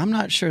 I'm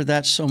not sure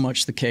that's so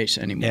much the case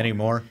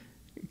anymore.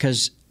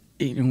 Because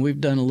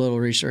we've done a little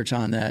research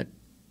on that.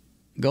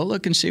 Go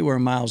look and see where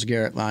Myles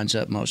Garrett lines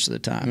up most of the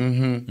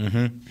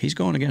time. He's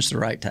going against the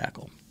right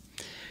tackle.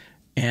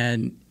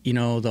 And,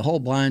 the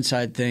whole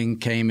blindside thing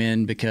came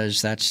in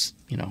because that's,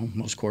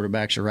 most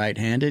quarterbacks are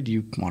right-handed.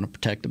 You want to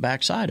protect the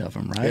backside of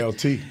them, right?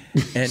 LT.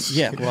 And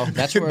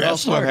that's where it all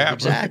started.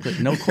 Exactly,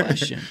 no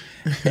question.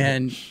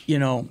 And,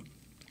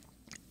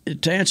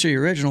 to answer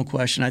your original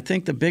question, I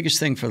think the biggest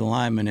thing for the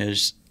lineman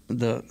is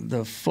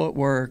the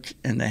footwork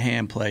and the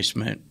hand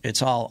placement.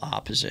 It's all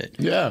opposite.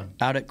 Yeah.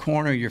 Out at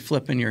corner, you're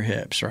flipping your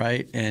hips,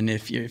 right? And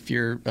if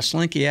you're a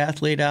slinky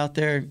athlete out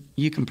there,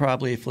 you can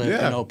probably flip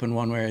and open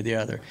one way or the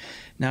other.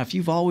 Now, if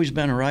you've always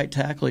been a right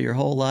tackle your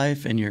whole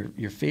life and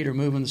your feet are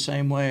moving the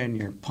same way and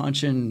you're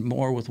punching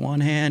more with one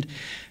hand,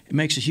 it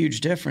makes a huge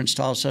difference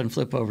to all of a sudden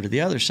flip over to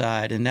the other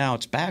side, and now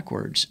it's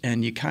backwards.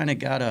 And you kind of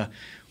got to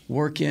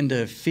work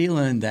into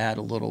feeling that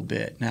a little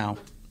bit. Now,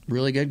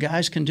 really good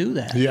guys can do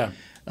that. Yeah.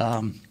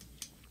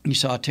 You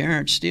saw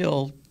Terrence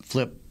Steele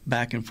flip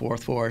back and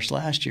forth for us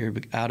last year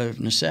out of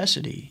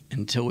necessity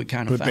until we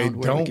kind of found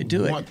where we could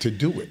do it. But they don't want to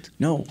do it.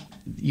 No,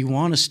 you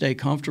want to stay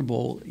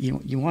comfortable.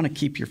 You want to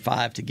keep your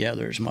five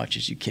together as much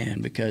as you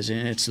can because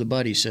it's the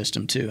buddy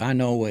system too. I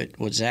know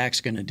what Zach's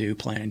going to do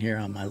playing here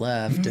on my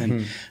left,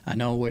 and I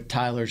know what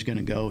Tyler's going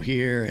to go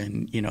here,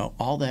 and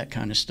all that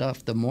kind of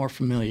stuff. The more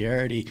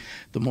familiarity,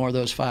 the more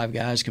those five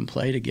guys can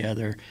play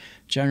together.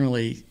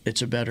 Generally,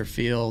 it's a better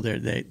feel.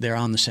 They're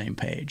on the same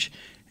page.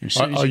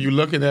 Are you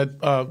looking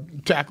at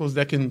tackles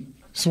that can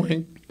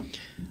swing?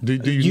 Do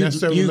you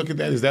necessarily look at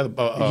that? Is that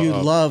you'd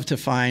love to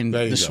find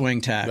the swing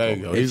tackle? There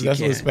you go.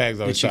 That's what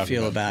Spags always that you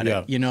feel about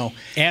it.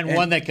 And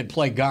one that can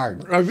play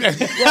guard.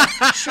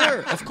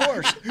 Sure, of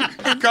course.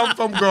 Come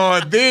from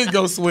guard, then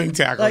go swing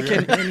tackle.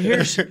 And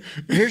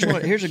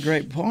here's a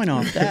great point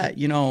off that.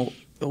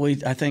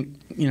 I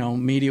think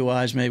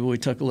media-wise, maybe we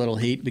took a little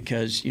heat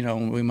because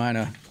we might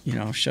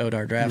have showed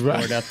our draft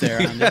board up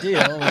there on the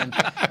deal,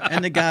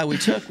 and the guy we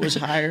took was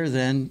higher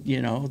than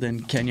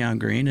Kenyon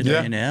Green at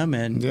A&M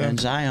and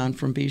Zion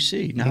from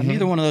BC. Now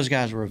neither one of those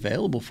guys were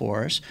available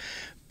for us,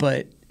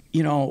 but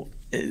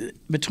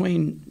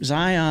between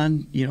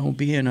Zion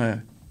being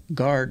a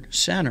guard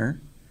center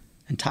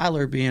and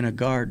Tyler being a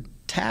guard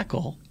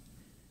tackle,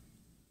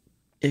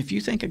 if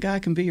you think a guy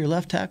can be your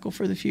left tackle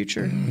for the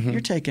future,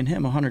 you're taking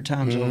him 100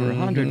 times over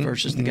 100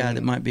 versus the guy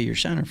that might be your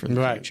center for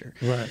the future.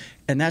 Right.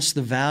 And that's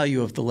the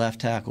value of the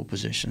left tackle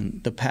position,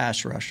 the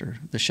pass rusher,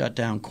 the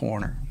shutdown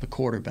corner, the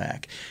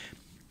quarterback.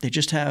 They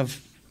just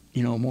have,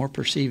 more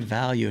perceived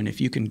value. And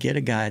if you can get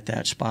a guy at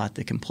that spot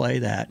that can play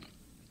that,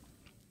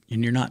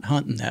 and you're not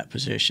hunting that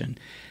position,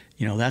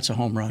 that's a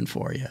home run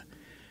for you.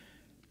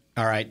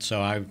 All right, so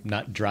I'm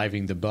not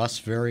driving the bus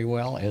very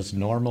well as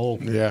normal.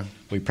 Yeah.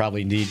 We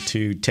probably need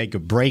to take a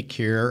break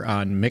here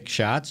on Mick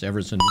Shots.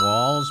 Everson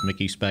Walls,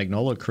 Mickey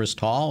Spagnola, Chris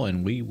Hall,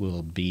 and we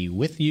will be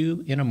with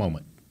you in a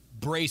moment.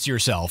 Brace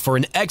yourself for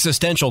an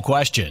existential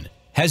question.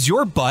 Has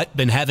your butt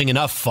been having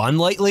enough fun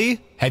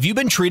lately? Have you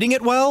been treating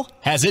it well?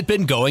 Has it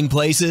been going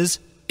places?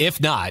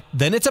 If not,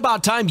 then it's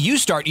about time you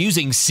start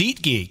using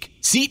SeatGeek.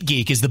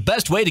 SeatGeek is the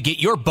best way to get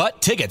your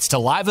butt tickets to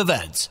live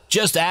events.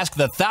 Just ask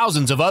the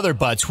thousands of other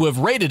butts who have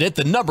rated it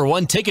the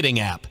 #1 ticketing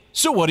app.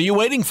 So what are you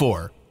waiting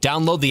for?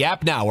 Download the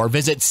app now or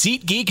visit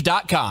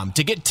SeatGeek.com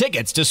to get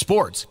tickets to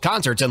sports,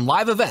 concerts, and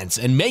live events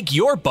and make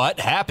your butt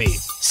happy.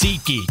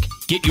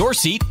 SeatGeek. Get your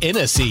seat in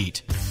a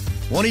seat.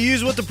 Want to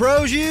use what the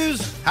pros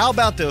use? How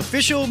about the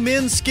official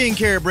men's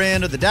skincare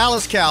brand of the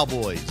Dallas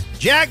Cowboys,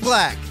 Jack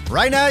Black?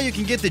 Right now you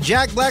can get the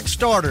Jack Black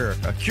Starter,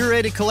 a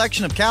curated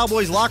collection of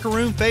Cowboys locker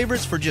room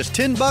favorites for just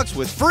 $10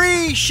 with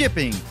free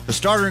shipping. The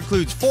starter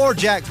includes 4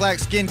 Jack Black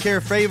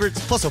skincare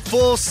favorites plus a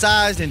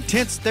full-sized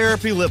intense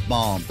therapy lip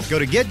balm. Go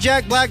to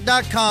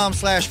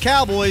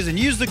getjackblack.com/Cowboys and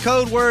use the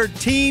code word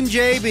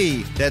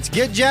TEAMJB. That's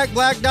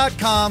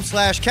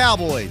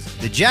getjackblack.com/Cowboys.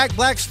 The Jack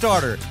Black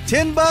Starter,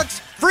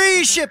 $10,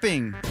 free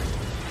shipping.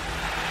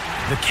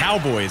 The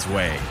Cowboys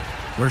way,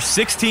 where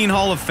 16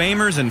 Hall of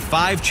Famers and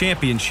 5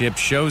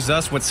 championships shows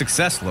us what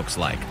success looks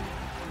like.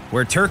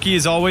 Where turkey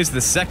is always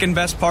the second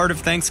best part of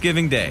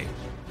Thanksgiving Day.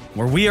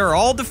 Where we are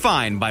all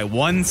defined by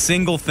one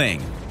single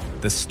thing,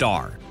 the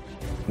star.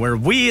 Where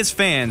we as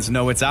fans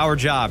know it's our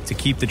job to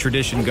keep the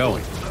tradition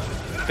going.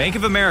 Bank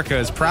of America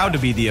is proud to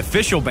be the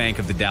official bank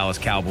of the Dallas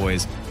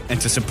Cowboys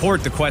and to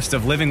support the quest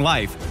of living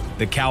life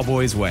the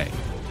Cowboys way.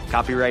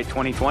 Copyright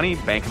 2020,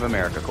 Bank of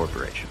America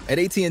Corporation. At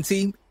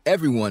AT&T,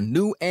 everyone,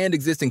 new and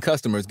existing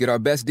customers, get our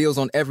best deals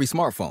on every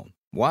smartphone.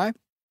 Why?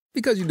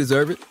 Because you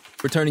deserve it.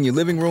 For turning your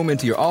living room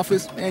into your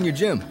office and your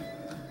gym.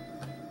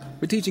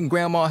 For teaching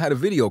Grandma how to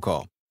video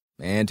call.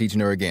 And teaching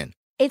her again.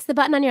 It's the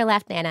button on your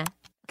left, Nana.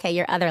 Okay,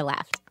 your other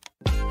left.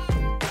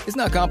 It's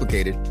not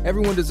complicated.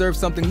 Everyone deserves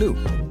something new.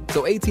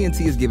 So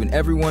AT&T is giving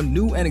everyone,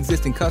 new and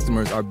existing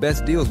customers, our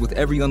best deals with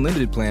every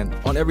unlimited plan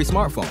on every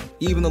smartphone,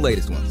 even the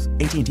latest ones.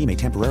 AT&T may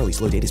temporarily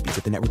slow data speeds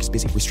if the network is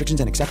busy. Restrictions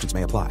and exceptions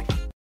may apply.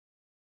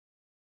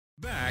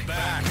 Back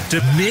to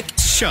Mick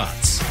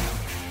Shots.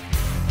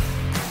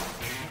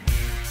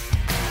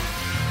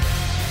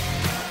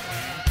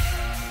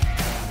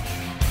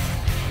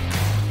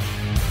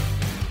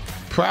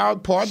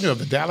 Proud partner of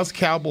the Dallas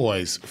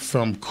Cowboys,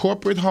 from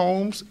corporate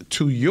homes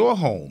to your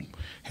home.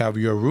 Have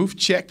your roof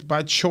checked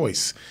by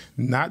choice,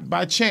 not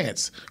by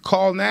chance.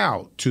 Call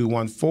now,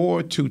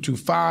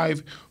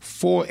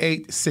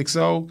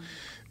 214-225-4860.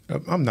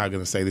 I'm not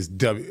going to say this,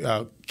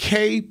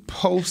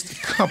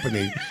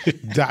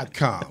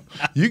 kpostcompany.com.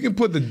 You can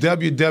put the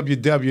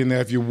www in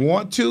there if you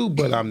want to,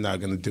 but I'm not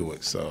going to do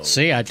it. So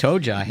see, I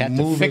told you I had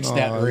to fix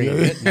that ring,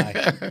 didn't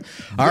I?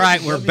 All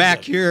right, we're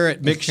back here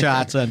at Mick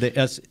Shots at the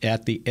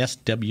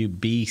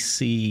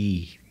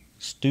SWBC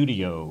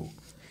studio.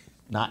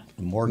 Not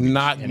mortgage.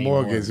 Not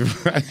anymore. mortgage,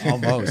 right?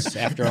 Almost,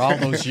 after all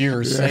those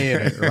years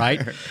saying it,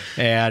 right?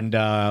 And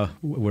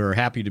we're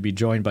happy to be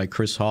joined by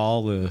Chris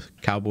Hall, the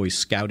Cowboys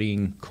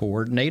scouting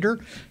coordinator,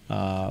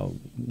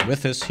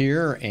 with us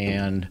here.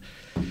 And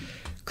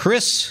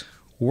Chris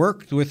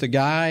worked with a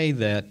guy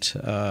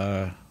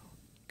that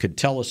could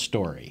tell a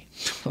story,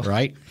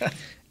 right?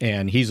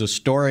 And he's a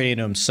story in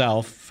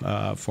himself,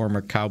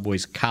 former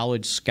Cowboys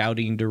college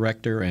scouting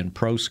director and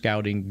pro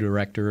scouting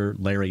director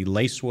Larry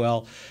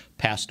Lacewell.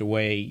 Passed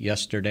away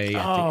yesterday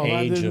at the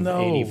age of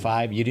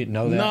 85. You didn't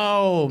know that?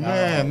 No,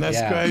 man, that's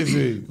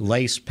crazy.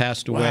 Lace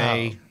passed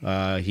away.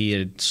 Wow. He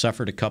had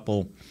suffered a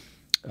couple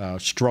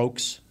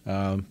strokes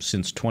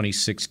since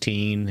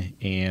 2016,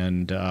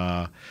 and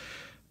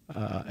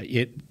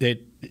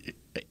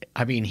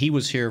he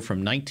was here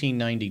from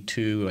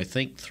 1992, I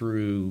think,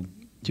 through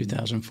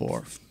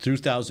 2004.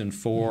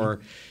 2004.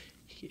 Mm-hmm.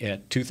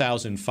 At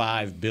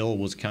 2005, Bill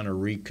was kind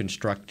of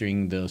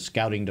reconstructing the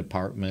scouting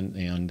department,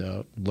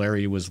 and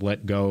Larry was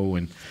let go.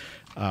 And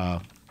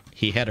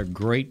he had a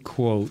great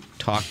quote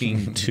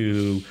talking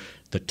to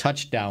the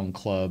Touchdown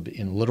Club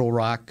in Little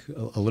Rock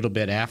a little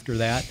bit after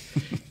that.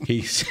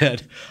 He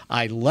said,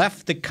 "I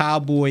left the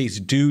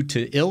Cowboys due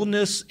to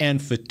illness and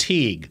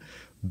fatigue.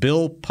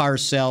 Bill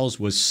Parcells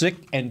was sick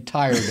and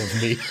tired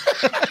of me."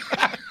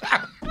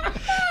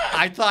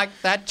 I thought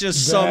that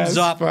just sums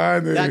up.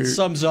 Funny. That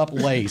sums up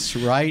Lace,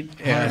 right?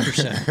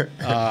 100%.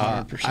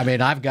 100%. I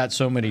mean, I've got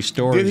so many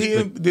stories.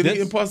 Did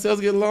he and Parcells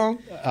get along?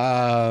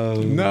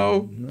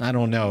 No. I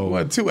don't know.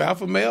 What, 2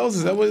 alpha males?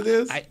 Is that what it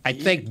is? I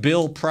think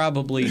Bill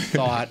probably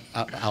thought.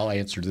 I'll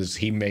answer this.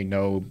 He may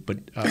know, but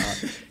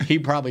he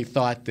probably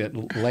thought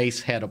that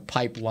Lace had a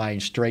pipeline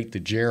straight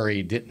to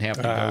Jerry. Didn't have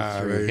to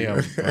go through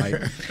him,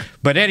 right?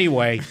 But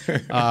anyway,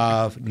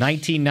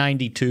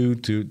 1992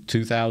 to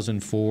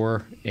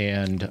 2004,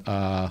 and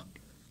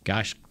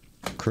gosh,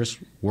 Chris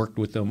worked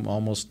with them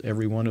almost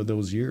every one of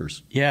those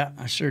years. Yeah,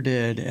 I sure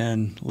did.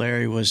 And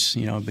Larry was,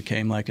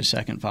 became like a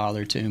second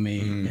father to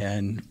me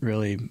and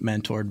really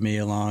mentored me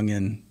along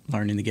in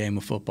learning the game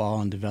of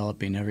football and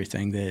developing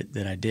everything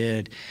that I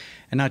did.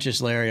 And not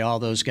just Larry, all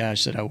those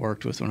guys that I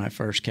worked with when I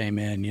first came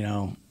in,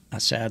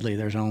 sadly,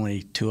 there's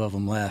only 2 of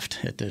them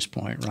left at this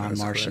point, Ron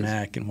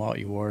Marcinak and Walt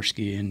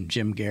Jaworski and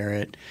Jim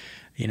Garrett.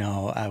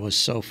 I was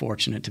so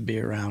fortunate to be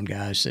around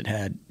guys that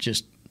had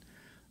just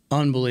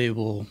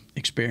unbelievable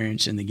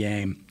experience in the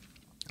game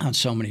on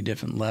so many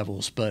different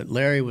levels. But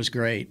Larry was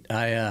great.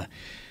 I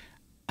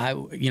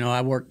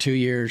worked 2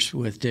 years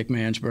with Dick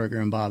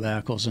Mansberger and Bob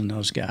Ackles and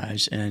those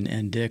guys,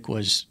 and Dick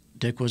was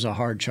a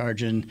hard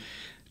charging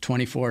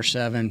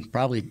 24/7,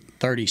 probably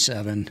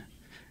 37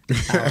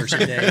 hours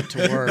a day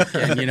to work.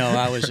 And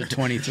I was a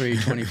 23,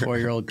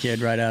 24-year-old kid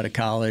right out of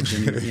college,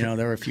 and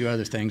there were a few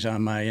other things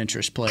on my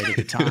interest plate at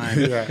the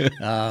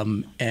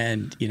time.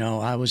 And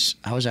I was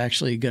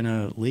actually going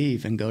to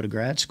leave and go to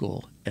grad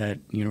school at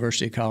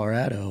University of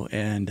Colorado,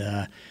 and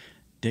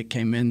Dick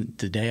came in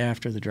the day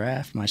after the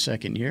draft, my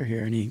second year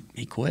here, and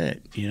he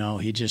quit.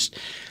 He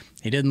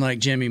didn't like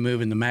Jimmy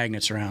moving the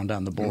magnets around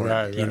on the board.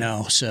 Right.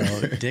 So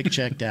Dick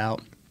checked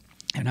out.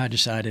 And I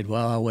decided,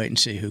 well, I'll wait and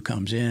see who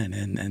comes in,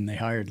 and they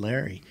hired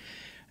Larry.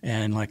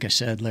 And like I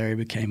said, Larry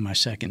became my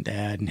second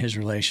dad, and his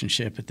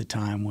relationship at the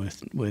time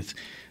with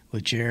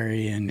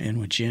Jerry and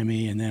with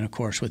Jimmy, and then, of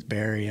course, with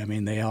Barry. I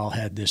mean, they all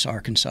had this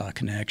Arkansas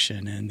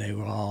connection, and they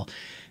were all,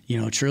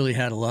 truly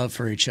had a love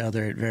for each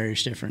other at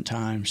various different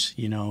times,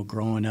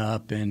 growing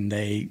up, and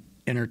they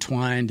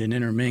intertwined and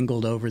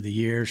intermingled over the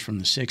years from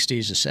the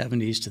 60s, the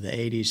 70s to the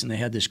 80s, and they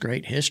had this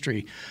great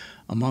history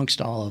amongst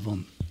all of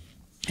them.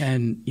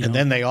 And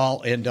then they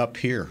all end up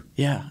here.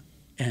 Yeah,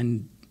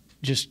 and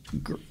just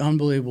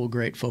unbelievable,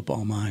 great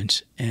football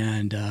minds.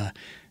 And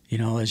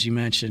as you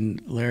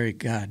mentioned, Larry,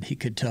 God, he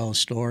could tell a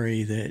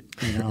story that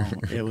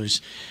it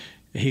was.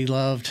 He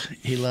loved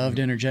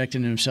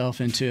interjecting himself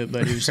into it,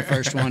 but he was the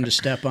first one to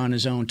step on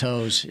his own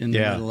toes in the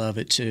middle of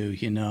it too.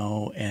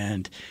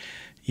 And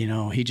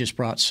he just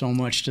brought so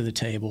much to the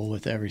table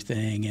with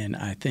everything, and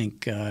I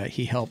think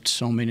he helped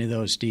so many of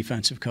those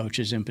defensive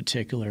coaches in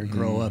particular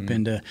grow up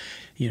into,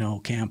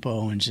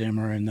 Campo and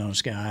Zimmer and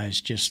those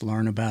guys, just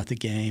learn about the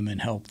game and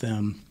help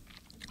them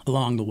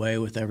along the way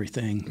with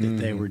everything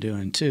that they were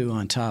doing too,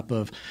 on top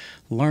of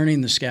learning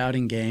the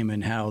scouting game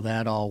and how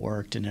that all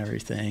worked and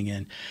everything.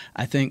 And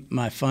I think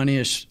one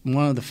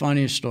of the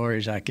funniest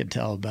stories I could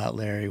tell about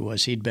Larry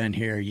was he'd been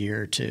here a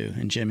year or two,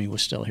 and Jimmy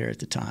was still here at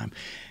the time.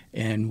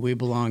 And we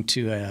belonged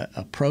to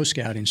a pro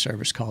scouting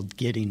service called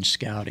Giddings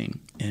Scouting.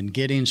 And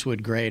Giddings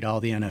would grade all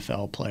the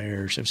NFL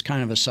players. It was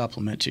kind of a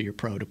supplement to your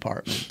pro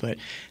department. But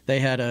they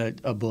had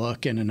a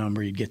book and a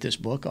number. You'd get this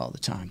book all the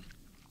time.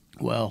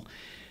 Well,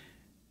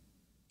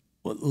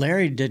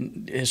 Larry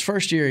didn't. His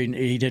first year,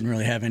 he didn't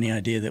really have any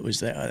idea that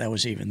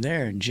was even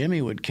there. And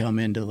Jimmy would come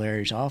into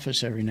Larry's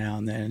office every now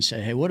and then and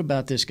say, "Hey, what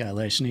about this guy,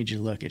 Lace? I need you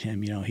to look at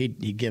him."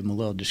 He'd give him a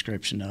little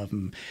description of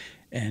him,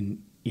 and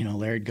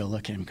Larry'd go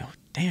look at him and go,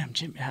 "Damn,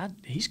 Jimmy,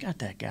 he's got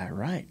that guy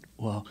right."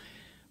 Well,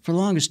 for the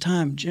longest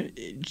time,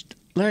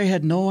 Larry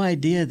had no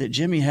idea that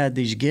Jimmy had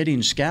these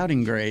Giddings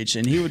scouting grades,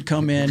 and he would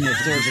come in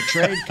if there was a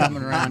trade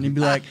coming around. He'd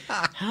be like,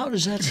 "How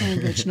does that son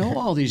of a bitch know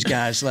all these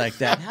guys like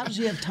that? How does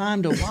he have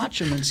time to watch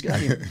them and scout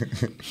him?"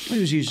 He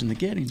was using the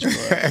Giddings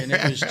book, and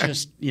it was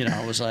just,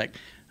 it was like,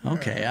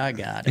 okay, I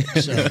got it.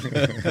 So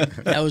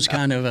that was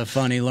kind of a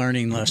funny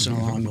learning lesson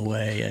along the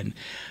way, and.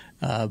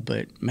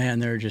 But, man,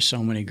 there are just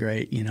so many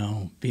great,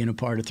 being a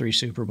part of 3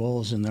 Super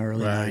Bowls in the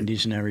early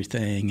 90s and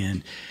everything,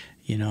 and,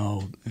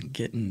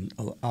 getting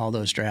all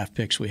those draft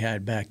picks we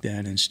had back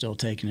then and still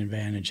taking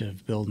advantage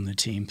of building the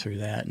team through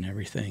that and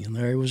everything. And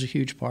Larry was a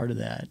huge part of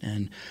that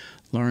and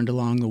learned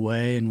along the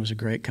way and was a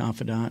great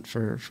confidant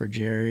for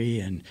Jerry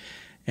and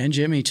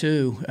Jimmy,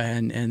 too.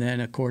 And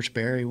then, of course,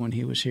 Barry, when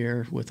he was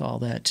here with all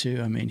that,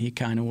 too. I mean, he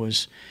kind of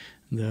was –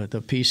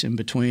 the piece in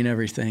between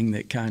everything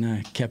that kind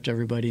of kept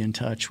everybody in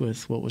touch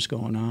with what was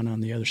going on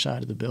the other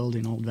side of the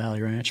building, Old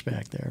Valley Ranch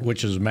back there.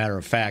 Which, as a matter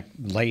of fact,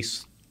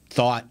 Lace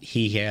thought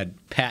he had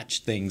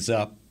patched things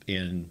up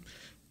in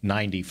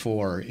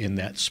 '94 in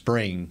that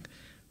spring.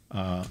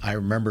 I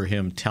remember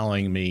him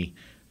telling me,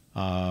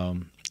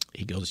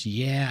 he goes,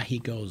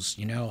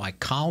 I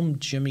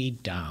calmed Jimmy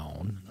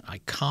down. I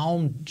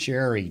calmed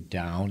Jerry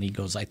down. He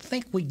goes, I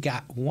think we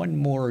got one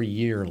more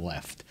year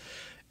left.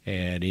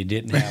 and he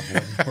didn't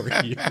have one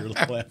more year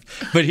left.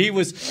 But he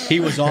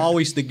was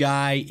always the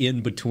guy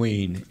in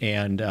between.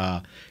 And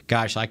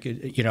gosh,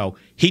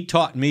 he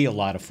taught me a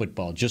lot of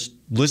football just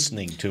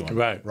listening to him.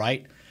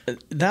 Right.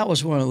 That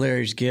was one of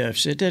Larry's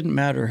gifts. It didn't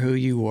matter who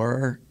you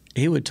were.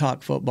 He would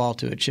talk football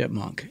to a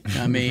chipmunk.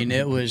 I mean,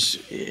 it was,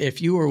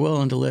 if you were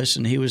willing to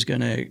listen, he was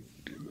going to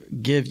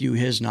give you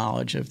his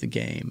knowledge of the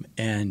game,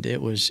 and it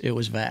was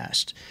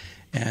vast.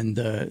 And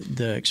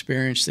the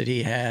experience that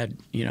he had,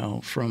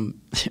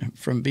 from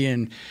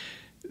being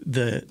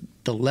the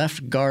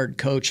left guard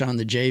coach on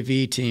the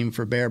JV team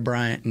for Bear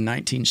Bryant in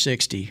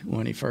 1960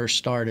 when he first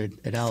started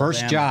at Alabama.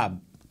 First job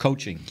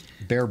coaching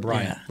Bear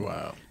Bryant. Yeah.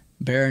 Wow.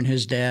 Bear and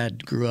his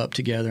dad grew up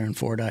together in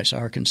Fordyce,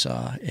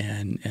 Arkansas,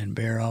 and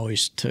Bear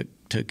always took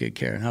good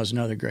care. And that was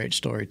another great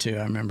story, too.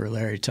 I remember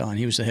Larry telling,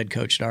 he was the head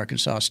coach at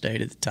Arkansas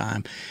State at the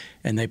time,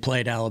 and they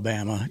played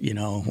Alabama,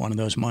 one of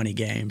those money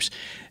games.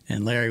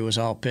 And Larry was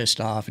all pissed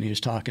off, and he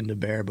was talking to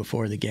Bear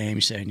before the game,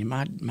 saying,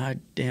 my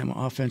damn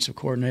offensive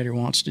coordinator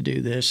wants to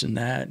do this and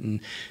that. And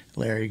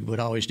Larry would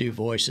always do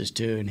voices,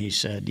 too. And he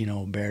said,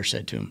 Bear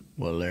said to him,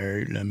 well,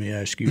 Larry, let me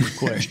ask you a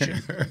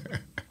question.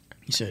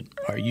 He said,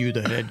 are you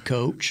the head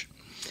coach?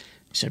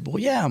 He said, well,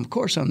 yeah, of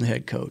course I'm the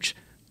head coach.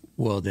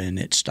 Well, then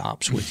it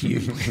stops with you.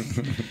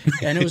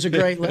 And it was a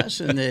great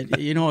lesson that,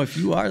 if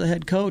you are the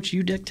head coach,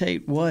 you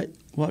dictate what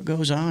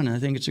goes on. And I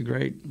think it's a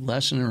great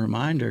lesson and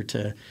reminder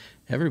to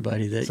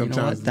everybody that,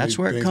 sometimes that's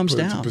where it comes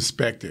down.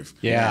 Perspective.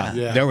 Yeah.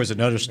 There was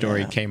another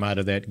story came out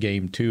of that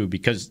game, too,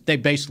 because they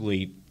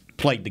basically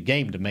played the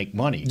game to make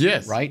money.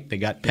 Yes. Right? They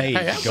got paid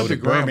to go to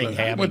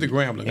Birmingham. I went to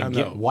Grambling. And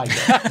get wiped.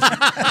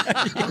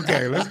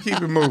 Okay, let's keep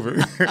it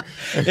moving.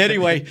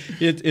 Anyway,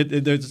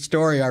 the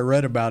story I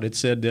read about it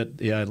said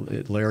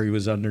that Larry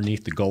was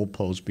underneath the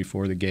goalpost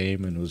before the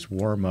game and it was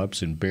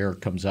warm-ups, and Bear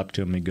comes up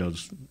to him and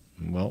goes,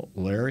 well,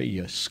 Larry,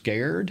 you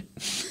scared?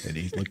 And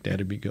he looked at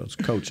him, he goes,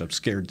 Coach, I'm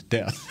scared to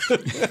death.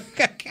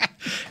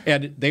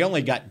 And they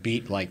only got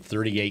beat like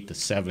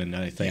 38-7, and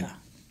I think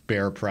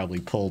Bear probably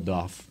pulled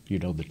off,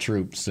 the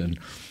troops. And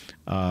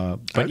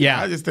but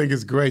I just think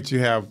it's great you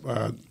have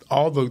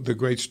all the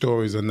great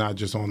stories are not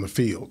just on the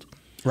field.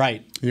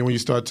 Right. When you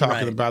start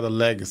talking about a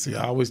legacy,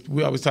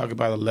 we always talk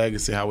about a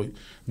legacy, how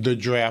the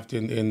draft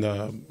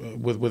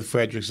with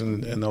Fredericks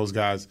and those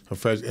guys,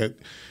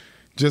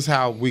 just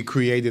how we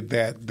created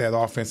that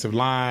offensive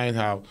line,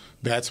 how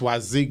that's why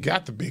Zeke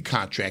got the big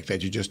contract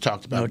that you just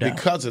talked about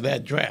because of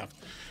that draft.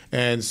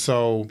 And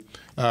so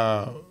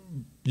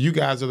you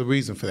guys are the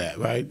reason for that,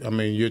 right? I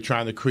mean, you're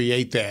trying to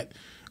create that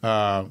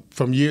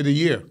from year to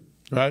year,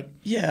 right?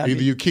 Yeah.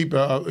 Either you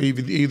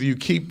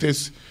keep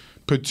this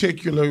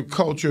particular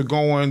culture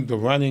going, the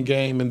running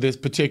game in this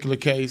particular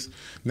case.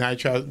 Now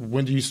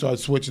when do you start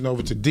switching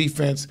over to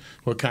defense?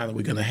 What kind are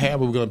we going to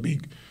have? Are we going to be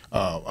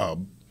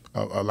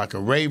like a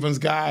Ravens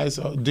guys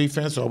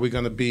defense, or are we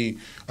going to be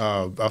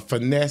a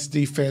finesse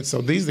defense?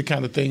 So these are the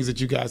kind of things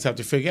that you guys have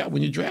to figure out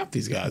when you draft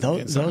these guys.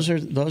 Those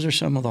are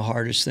some of the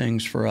hardest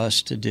things for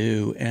us to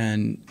do,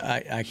 and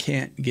I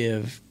can't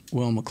give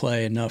Will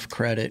McClay enough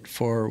credit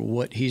for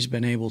what he's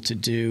been able to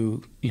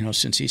do,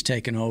 since he's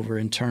taken over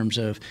in terms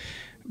of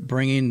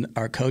bringing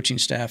our coaching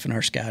staff and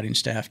our scouting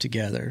staff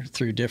together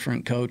through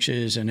different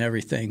coaches and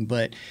everything.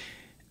 But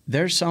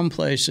there's some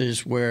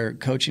places where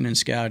coaching and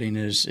scouting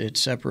it's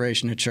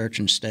separation of church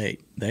and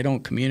state. They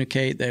don't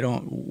communicate.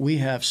 We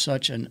have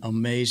such an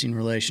amazing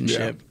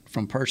relationship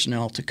from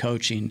personnel to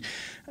coaching.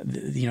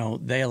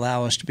 They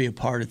allow us to be a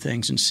part of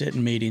things and sit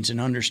in meetings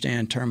and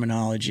understand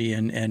terminology,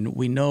 and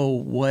we know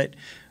what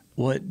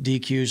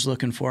DQ's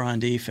looking for on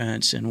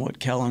defense and what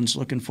Kellen's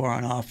looking for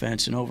on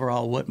offense, and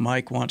overall what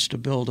Mike wants to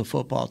build a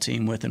football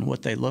team with and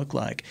what they look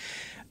like.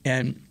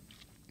 And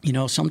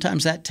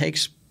sometimes that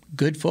takes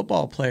good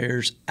football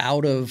players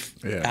out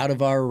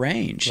of our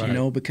range,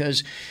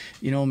 because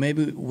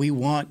maybe we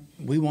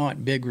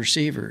want big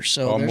receivers,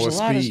 so there's a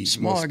lot of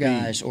smaller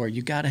guys, or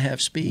you got to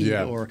have speed,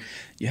 or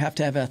you have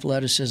to have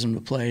athleticism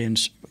to play in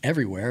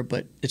everywhere,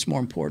 but it's more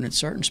important in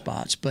certain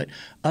spots. But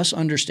us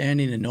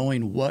understanding and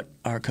knowing what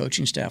our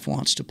coaching staff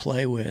wants to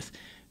play with,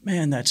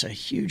 man, that's a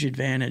huge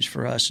advantage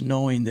for us,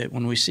 knowing that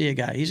when we see a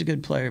guy, he's a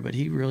good player, but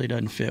he really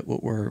doesn't fit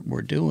what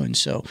we're doing.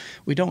 So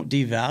we don't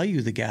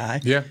devalue the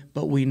guy,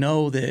 but we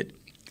know that,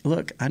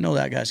 look, I know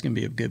that guy's going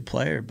to be a good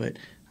player, but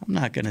I'm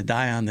not going to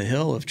die on the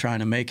hill of trying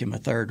to make him a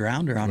third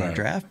rounder on our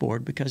draft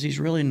board, because he's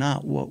really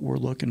not what we're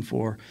looking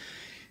for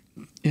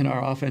in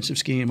our offensive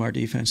scheme, our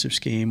defensive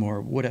scheme, or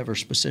whatever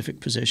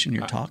specific position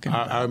you're talking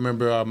about. I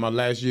remember my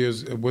last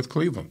years with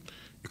Cleveland.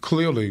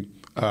 Clearly,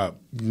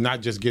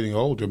 not just getting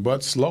older,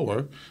 but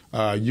slower.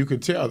 You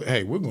could tell,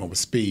 hey, we're going with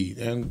speed,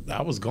 and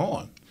I was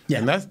gone. Yeah.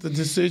 And that's the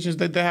decisions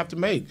that they have to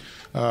make.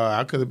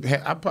 I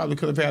probably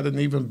could have had an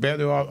even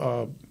better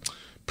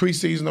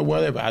preseason or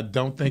whatever. I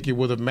don't think it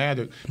would have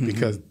mattered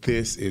because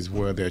this is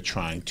where they're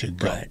trying to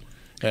go. Right.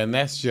 And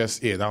that's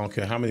just it. I don't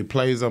care how many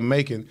plays I'm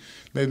making.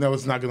 They know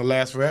it's not going to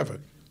last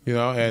forever.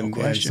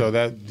 And so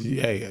that,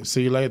 hey,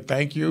 see you later.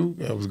 Thank you.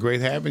 It was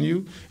great having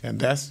you. And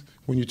that's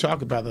when you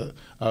talk about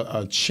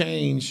a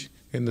change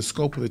in the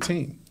scope of the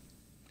team.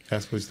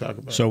 That's what he's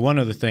talking about. So one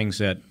of the things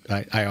that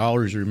I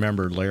always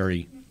remember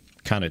Larry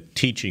kind of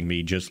teaching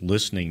me, just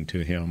listening to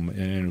him,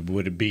 and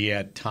would be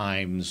at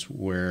times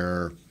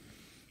where,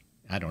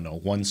 I don't know,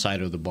 one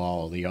side of the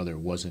ball or the other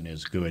wasn't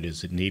as good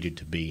as it needed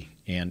to be.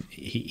 And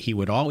he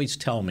would always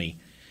tell me,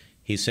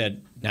 he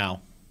said,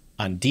 now,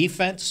 on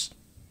defense,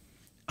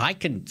 I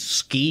can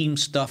scheme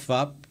stuff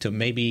up to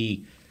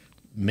maybe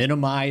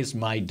minimize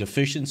my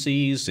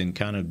deficiencies and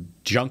kind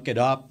of junk it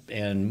up,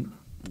 and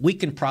we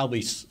can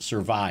probably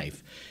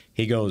survive.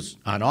 He goes,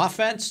 on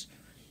offense,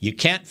 you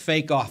can't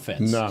fake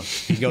offense. No.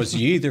 He goes,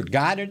 you either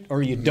got it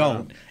or you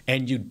don't, no.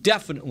 And you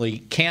definitely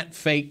can't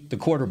fake the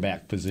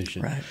quarterback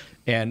position. Right.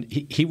 And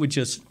he would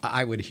just,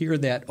 I would hear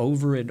that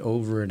over and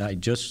over, and I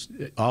just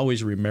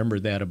always remember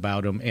that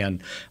about him.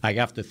 And I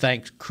have to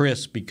thank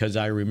Chris, because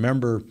I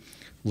remember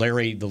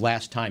Larry the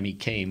last time he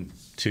came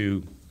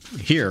to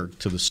here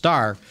to the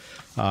Star,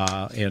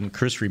 and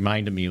Chris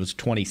reminded me it was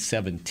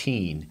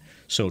 2017.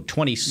 So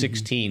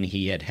 2016,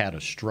 he had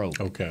a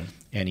stroke. Okay.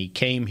 And he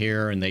came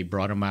here, and they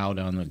brought him out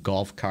on a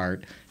golf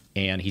cart,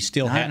 and he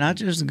still had not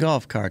just the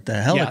golf cart.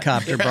 The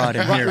helicopter brought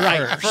him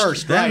here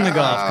first. Then right. the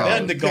golf cart.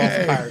 Then the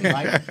golf cart,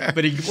 right?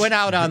 But he went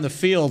out on the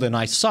field, and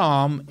I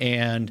saw him,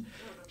 and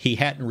he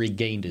hadn't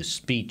regained his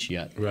speech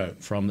yet. Right.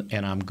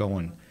 And I'm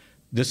going,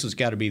 this has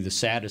got to be the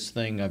saddest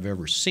thing I've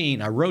ever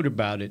seen. I wrote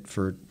about it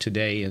for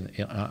today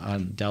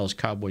on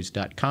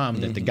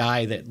DallasCowboys.com that the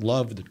guy that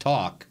loved to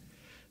talk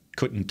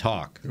couldn't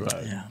talk.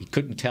 Right. Yeah. He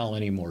couldn't tell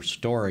any more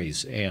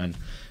stories. And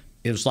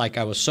it was like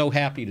I was so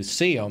happy to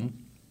see him,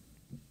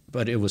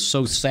 but it was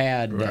so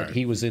sad that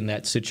he was in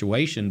that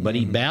situation. But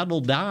he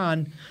battled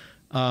on,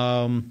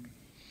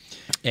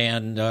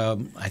 and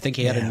I think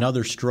he had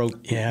another stroke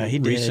Yeah, he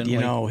recently. did. You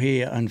know,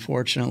 he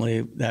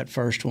unfortunately, that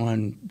first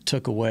one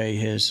took away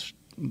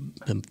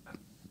the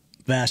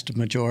vast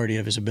majority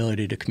of his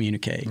ability to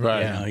communicate.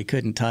 Right. You know, he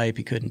couldn't type,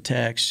 he couldn't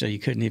text, so you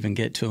couldn't even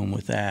get to him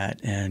with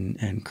that.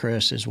 And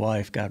Chris, his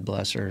wife, God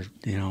bless her,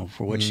 you know,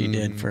 for what she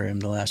did for him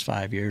the last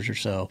 5 years or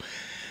so,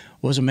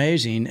 was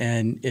amazing.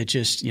 And it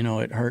just, you know,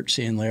 it hurt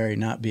seeing Larry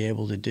not be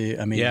able to do.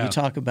 I mean, you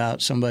talk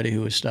about somebody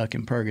who was stuck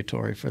in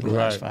purgatory for the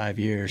last 5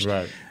 years.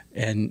 Right.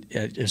 And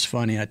it's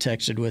funny, I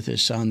texted with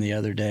his son the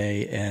other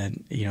day,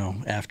 and, you know,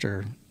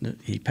 after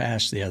he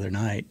passed the other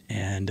night,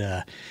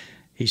 and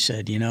he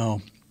said, you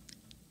know,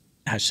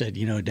 I said,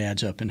 you know,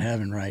 Dad's up in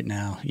heaven right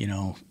now, you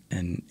know,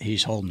 and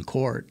he's holding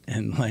court.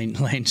 And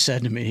Lane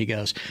said to me, he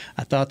goes,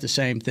 I thought the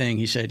same thing.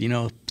 He said, you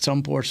know,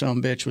 some poor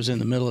son bitch was in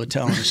the middle of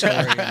telling a story,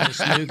 and this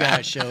new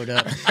guy showed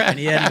up, and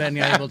he hadn't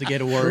been able to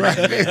get a word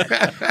in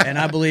yet. And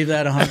I believe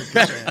that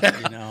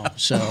 100%, you know.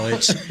 So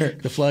it's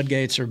the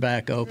floodgates are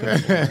back open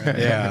for him.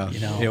 Yeah, you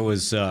know. It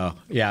was,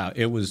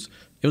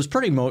 it was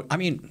pretty. I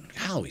mean,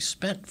 how he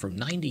spent from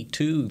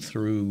 '92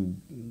 through,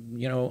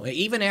 you know,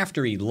 even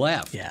after he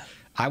left. Yeah.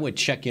 I would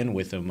check in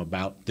with him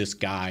about this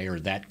guy or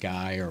that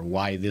guy or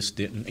why this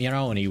didn't, you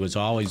know, and he was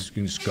always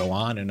just go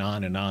on and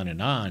on and on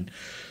and on.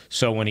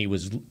 So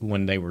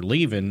when they were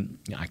leaving,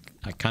 I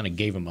kind of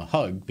gave him a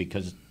hug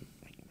because,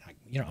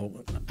 you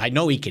know, I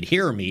know he could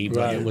hear me,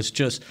 but it was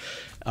just,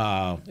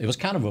 it was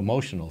kind of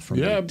emotional for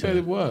me. Yeah, I bet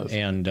it was.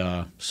 And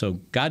so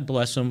God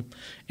bless him.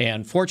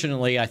 And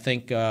fortunately, I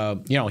think,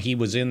 you know, he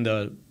was in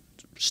the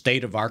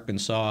State of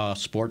Arkansas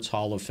Sports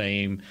Hall of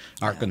Fame,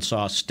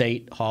 Arkansas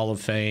State Hall of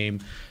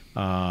Fame.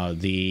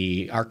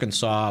 The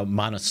Arkansas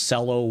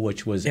Monticello,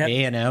 which was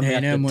A&M at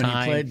the when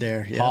time, he played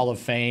there, Hall of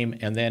Fame,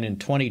 and then in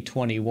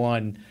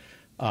 2021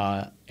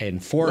 in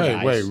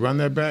Fordyce. Wait, run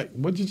that back.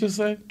 What did you just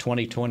say?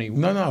 2021.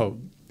 No.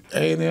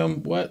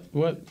 A&M, what?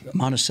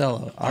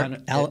 Monticello.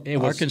 It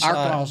was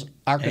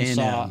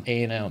Arkansas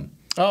A&M.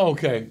 Oh,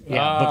 okay.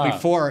 Yeah, but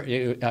before,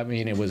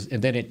 it was,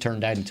 and then it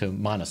turned into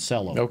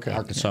Monticello. Okay.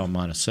 Arkansas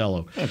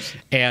Monticello.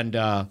 And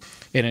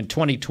in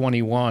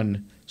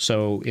 2021.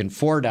 So in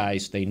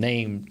Fordyce, they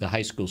named the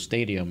high school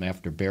stadium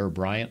after Bear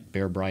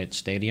Bryant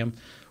Stadium.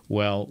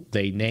 Well,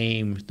 they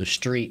named the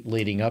street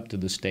leading up to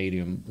the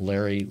stadium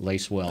Larry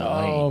Lacewell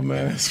Lane. Oh,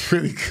 man, that's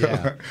pretty cool.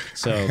 Yeah.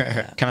 So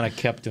kind of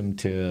kept them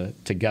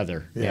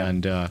together. Yeah,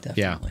 and,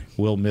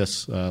 we'll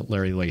miss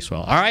Larry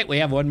Lacewell. All right, we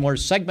have one more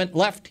segment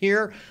left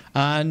here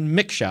on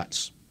Mick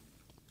Shots.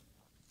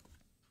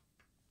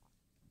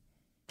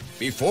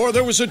 Before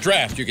there was a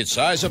draft, you could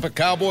size up a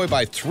cowboy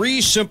by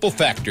 3 simple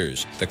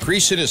factors: the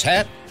crease in his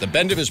hat, the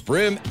bend of his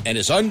brim, and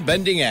his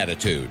unbending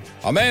attitude.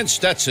 A man's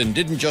Stetson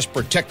didn't just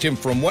protect him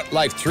from what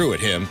life threw at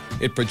him,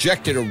 it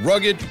projected a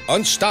rugged,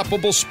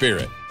 unstoppable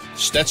spirit.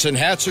 Stetson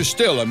hats are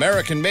still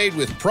American-made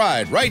with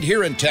pride right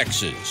here in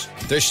Texas.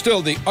 They're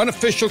still the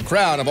unofficial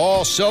crown of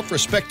all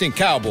self-respecting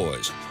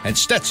cowboys, and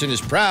Stetson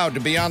is proud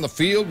to be on the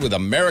field with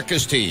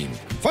America's team.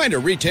 Find a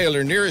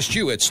retailer nearest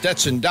you at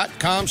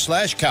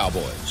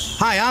stetson.com/cowboys.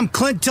 Hi, I'm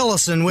Clint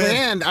Tillison with...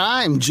 And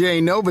I'm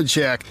Jay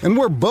Novacek, and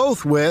we're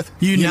both with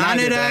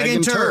United Ag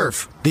and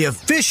Turf. the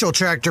official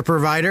tractor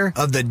provider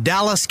of the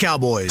Dallas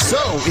Cowboys. So,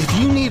 if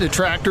you need a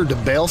tractor to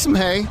bale some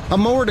hay, a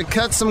mower to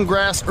cut some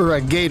grass, or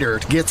a gator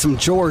to get some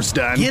chores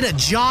done, get a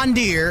John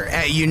Deere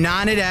at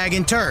United Ag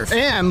and Turf.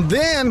 And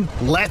then,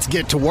 let's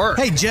get to work.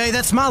 Hey, Jay,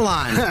 that's my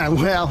line.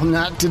 Well,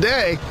 not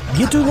today.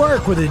 Get to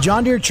work with a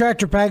John Deere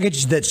tractor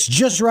package that's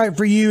just right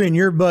for you and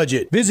your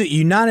budget. Visit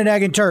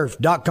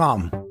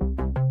UnitedAgAndTurf.com.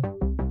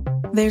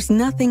 There's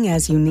nothing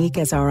as unique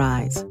as our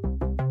eyes,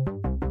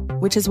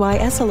 which is why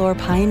Essilor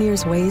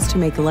pioneers ways to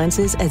make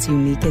lenses as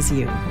unique as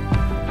you.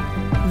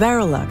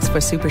 Verilux for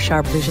super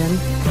sharp vision,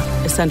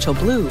 Essential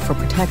Blue for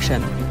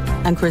protection,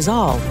 and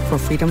Crizal for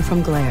freedom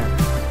from glare.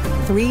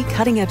 3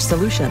 cutting-edge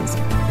solutions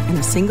in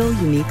a single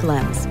unique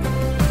lens.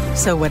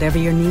 So whatever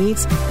your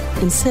needs,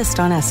 insist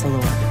on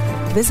Essilor.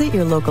 Visit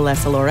your local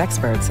Essilor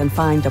experts and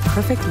find the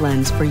perfect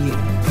lens for you.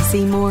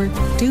 See more,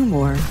 do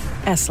more,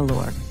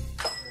 Essilor.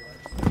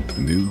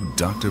 New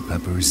Dr.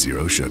 Pepper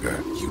Zero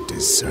Sugar. You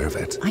deserve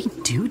it. I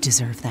do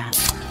deserve that.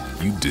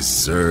 You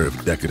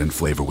deserve decadent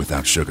flavor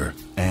without sugar.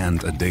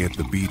 And a day at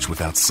the beach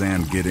without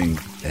sand getting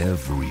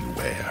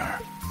everywhere.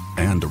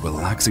 And a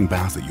relaxing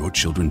bath that your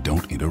children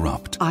don't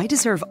interrupt. I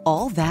deserve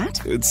all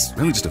that? It's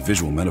really just a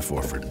visual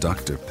metaphor for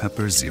Dr.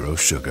 Pepper Zero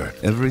Sugar.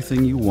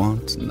 Everything you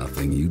want,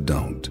 nothing you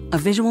don't. A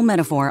visual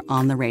metaphor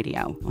on the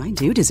radio. I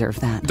do deserve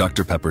that.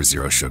 Dr. Pepper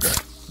Zero Sugar.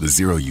 The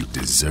zero you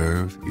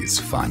deserve is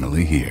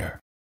finally here.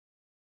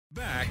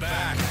 Back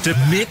to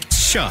Mick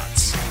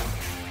Shots.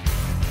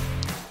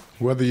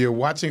 Whether you're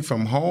watching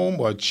from home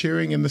or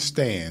cheering in the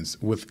stands,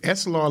 with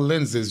Essilor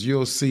lenses,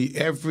 you'll see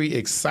every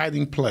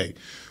exciting play.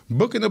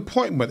 Book an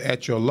appointment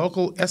at your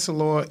local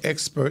Essilor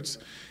experts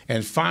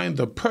and find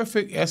the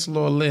perfect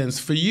Essilor lens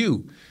for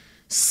you.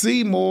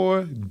 See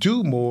more,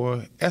 do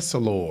more,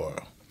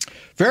 Essilor.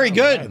 Very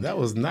good. Right, that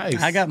was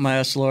nice. I got my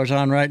Essilors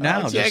on right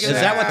now. Is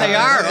that what they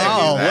are?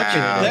 Oh, look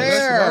at there.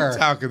 That's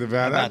what I'm talking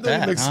about. How about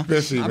that,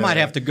 huh? I might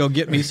have to go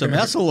get me some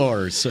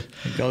Essilors.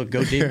 Go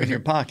deep in your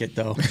pocket,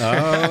 though.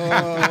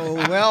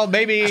 Oh, well,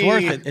 maybe. It's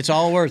worth it. It's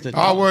all worth it.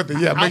 All worth it,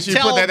 yeah. Make sure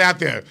you put that out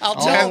there.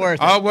 All worth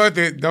it. All worth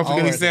it. Don't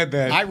forget he said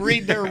that. I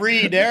read their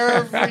read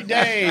every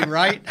day,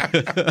 right?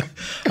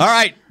 All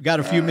right. Got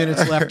a few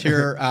minutes left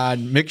here on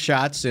Mick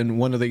Shots. And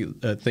one of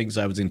the things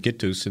I was going to get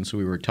to, since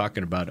we were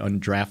talking about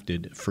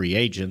undrafted free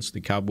agents,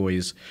 the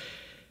Cowboys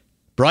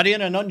brought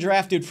in an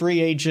undrafted free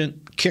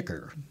agent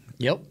kicker.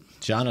 Yep.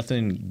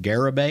 Jonathan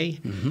Garibay.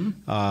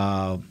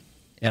 Mm-hmm.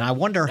 And I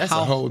wonder That's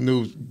how. a whole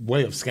new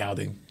way of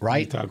scouting.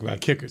 Right. Talk about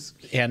kickers.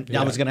 And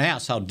I was going to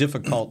ask how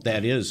difficult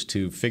that is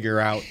to figure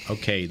out,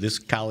 okay, this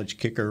college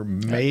kicker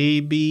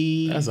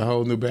maybe. That's a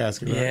whole new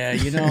basket.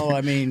 Right? Yeah,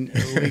 I mean,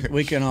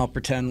 we can all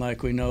pretend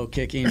like we know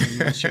kicking.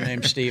 What's your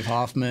name? Steve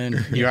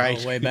Hoffman.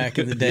 Right. Way back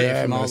in the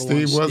day from all the Steve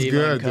ones was Steve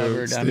good,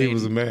 uncovered. dude. Steve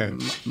was a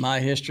man. My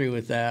history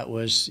with that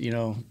was,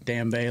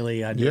 Dan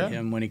Bailey. I knew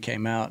him when he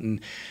came out.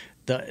 And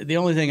the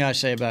only thing I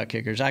say about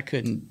kickers, I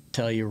couldn't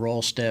tell you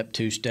roll step,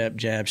 2-step,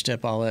 jab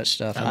step, all that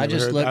stuff. I've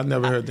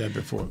never heard that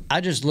before. I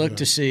just look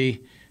to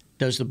see,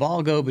 does the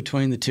ball go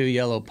between the 2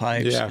 yellow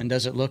pipes, and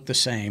does it look the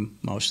same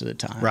most of the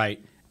time? Right.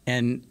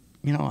 And,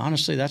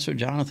 honestly, that's what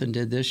Jonathan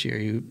did this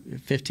year.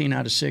 15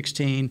 out of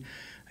 16.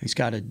 He's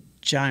got a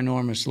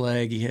ginormous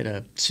leg. He hit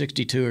a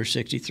 62 or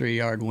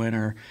 63-yard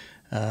winner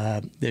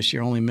this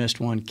year, only missed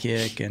one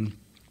kick, and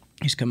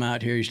he's come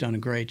out here. He's done a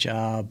great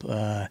job.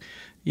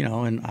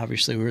 And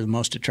obviously we're the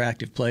most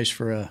attractive place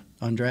for a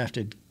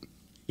undrafted,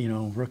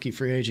 rookie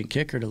free agent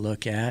kicker to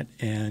look at.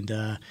 And,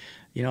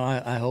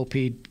 I hope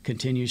he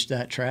continues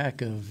that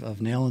track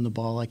of nailing the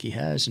ball like he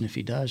has. And if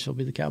he does, he'll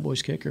be the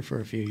Cowboys kicker for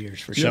a few years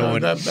for sure.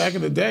 Back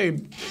in the day,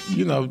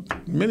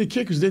 many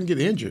kickers didn't get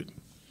injured.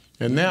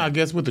 And now I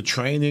guess with the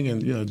training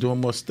and,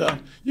 doing more stuff,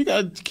 you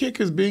got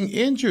kickers being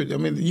injured. I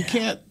mean, you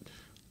can't,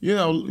 you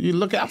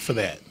look out for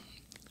that.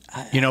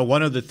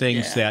 One of the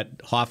things that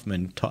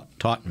Hoffman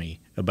taught me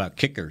about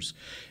kickers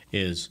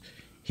is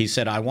he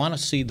said, I want to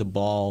see the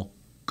ball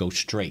go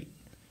straight.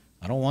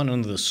 I don't want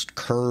none of this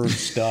curve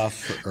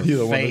stuff or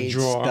fade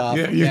stuff.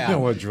 Yeah, you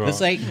don't want to draw.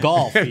 This ain't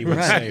golf, he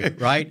would say,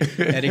 right?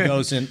 And he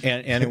goes in,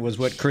 and it was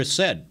what Chris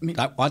said.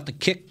 I want the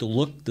kick to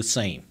look the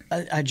same.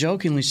 I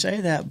jokingly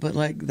say that, but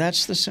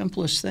that's the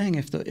simplest thing.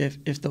 If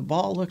the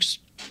ball looks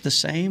the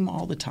same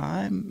all the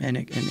time and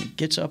it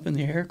gets up in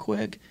the air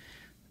quick,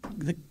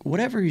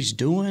 whatever he's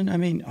doing,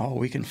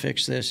 we can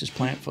fix this. His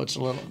plant foot's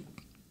a little.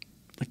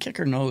 The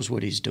kicker knows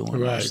what he's doing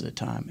most of the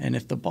time. And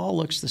if the ball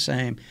looks the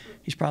same,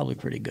 he's probably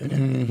pretty good at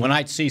it. When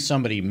I'd see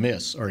somebody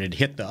miss or it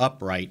hit the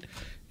upright,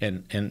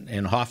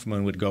 and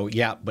Hoffman would go,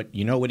 yeah, but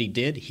you know what he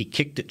did? He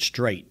kicked it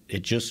straight.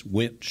 It just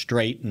went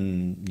straight,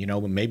 and,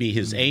 maybe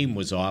his aim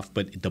was off,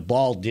 but the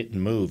ball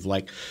didn't move.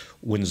 Like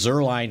when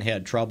Zerline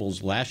had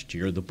troubles last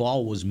year, the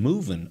ball was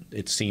moving,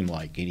 it seemed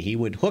like. And he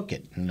would hook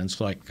it. And it's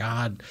like,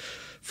 God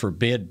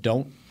forbid,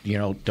 don't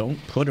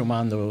put him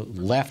on the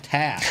left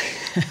half.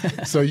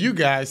 So you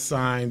guys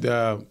signed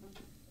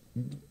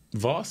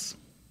Voss? I'm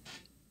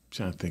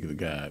trying to think of the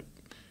guy.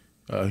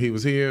 He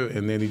was here,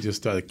 and then he just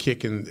started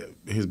kicking.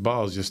 His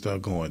balls just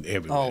started going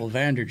everywhere. Oh,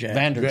 Vanderjagt.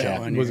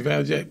 Vanderjagt. Was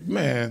Vanderjagt?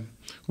 Man,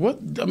 What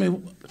I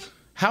mean,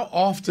 how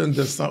often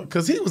does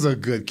because he was a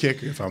good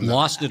kicker, if I'm not.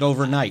 Lost it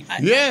overnight.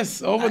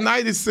 Yes,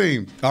 overnight it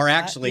seemed. Or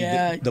actually,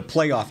 the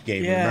playoff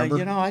game, remember?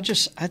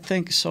 I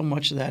think so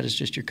much of that is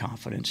just your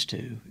confidence,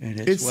 too. And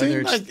it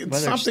seemed like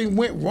something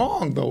went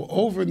wrong, though,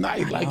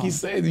 overnight. Like he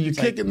said, you're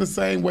kicking the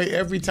same way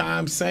every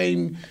time,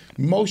 same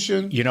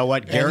motion. You know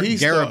what?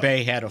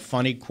 Garibay had a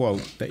funny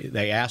quote.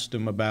 They asked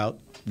him about,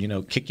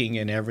 kicking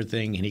and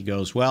everything, and he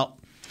goes,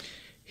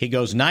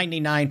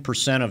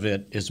 99% of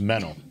it is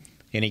mental.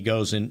 And he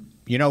goes, and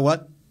you know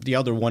what? The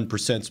other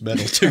 1%'s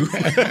mental too.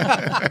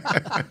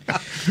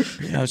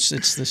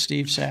 It's the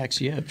Steve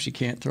Sachs yips. You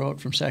can't throw it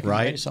from second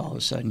base all of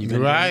a sudden. You've been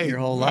doing it your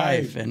whole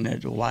life, and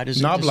why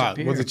does it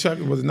disappear? Was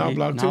it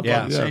Knobloch too?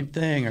 Yeah, same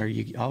thing. Or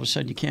all of a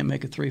sudden you can't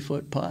make a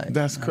 3-foot putt.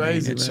 That's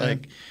crazy. It's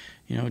man.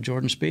 like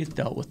Jordan Spieth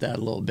dealt with that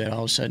a little bit.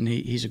 All of a sudden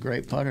he's a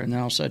great putter, and then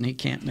all of a sudden he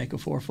can't make a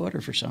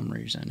 4-footer for some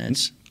reason.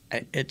 It's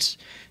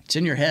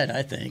in your head,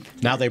 I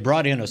think. Now they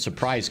brought in a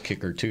surprise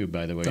kicker too,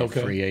 by the way, a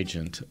free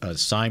agent,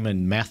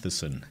 Simon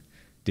Matheson.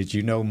 Did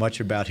you know much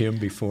about him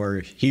before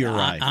he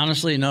arrived?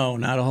 Honestly, no,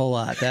 not a whole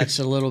lot. That's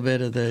a little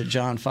bit of the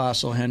John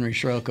Fossil, Henry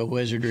Schroka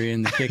wizardry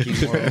in the kicking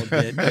world.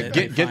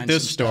 Get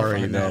this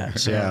story though.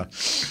 Yeah,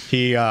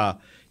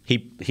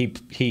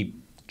 he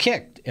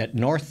kicked at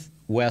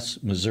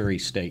Northwest Missouri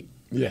State.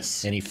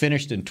 Yes, and he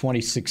finished in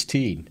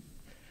 2016.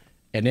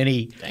 And then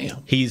he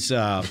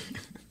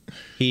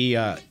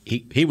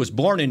was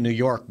born in New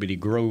York, but he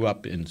grew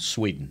up in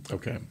Sweden.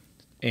 Okay.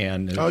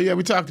 And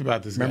we talked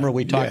about this. Remember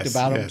we talked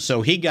about him?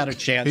 So he got a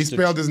chance. He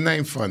spelled his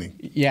name funny.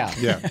 Yeah.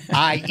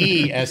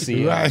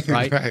 IESEL.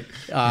 Right.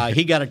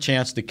 He got a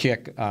chance to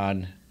kick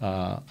on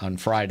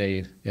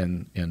Friday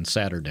and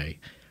Saturday.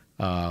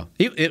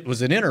 It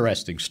was an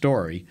interesting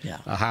story. Yeah.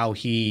 How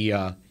he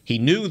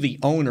knew the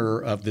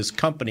owner of this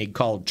company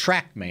called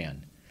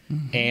TrackMan,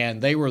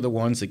 and they were the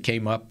ones that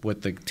came up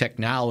with the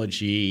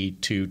technology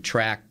to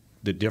track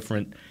the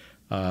different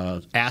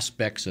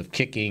aspects of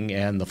kicking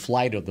and the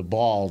flight of the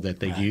ball that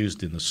they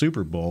used in the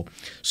Super Bowl.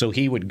 So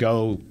he would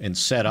go and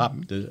set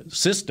up the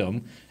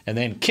system and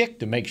then kick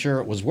to make sure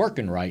it was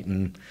working right.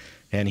 And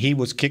he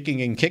was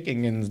kicking, and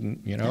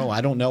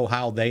I don't know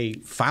how they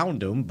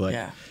found him,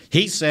 but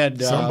he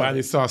said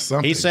somebody saw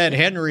something. He said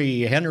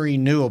Henry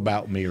knew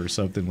about me or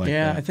something like that.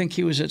 Yeah, I think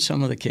he was at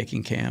some of the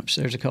kicking camps.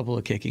 There's a couple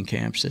of kicking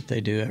camps that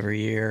they do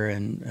every year,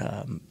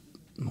 and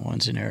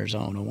one's in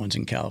Arizona, one's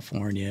in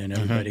California, and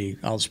everybody,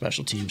 all the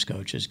special teams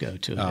coaches go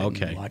to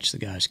it and watch the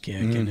guys kick.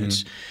 And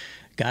it's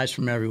guys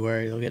from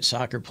everywhere. You'll get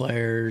soccer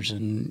players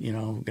and,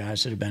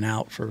 guys that have been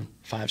out for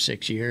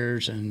 5-6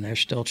 years, and they're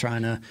still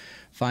trying to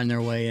find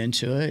their way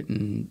into it.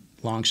 And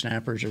long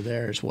snappers are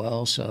there as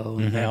well, so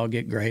they all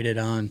get graded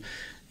on,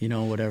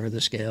 whatever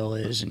the scale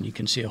is, and you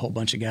can see a whole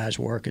bunch of guys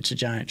work. It's a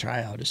giant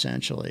tryout,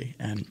 essentially.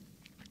 And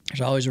there's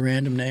always a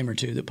random name or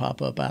two that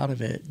pop up out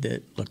of it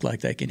that look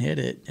like they can hit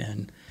it.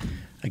 And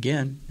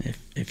again,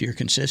 if you're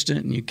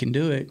consistent and you can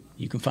do it,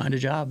 you can find a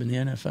job in the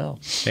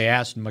NFL. They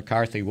asked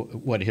McCarthy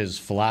what his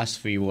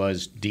philosophy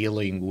was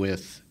dealing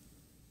with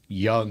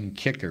young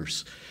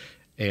kickers,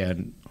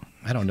 and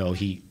I don't know if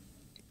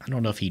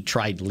he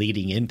tried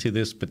leading into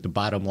this, but the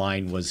bottom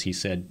line was he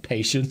said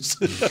patience.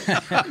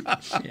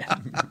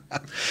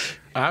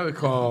 I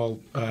recall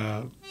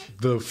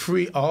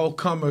the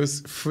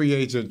all-comers free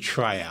agent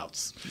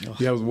tryouts.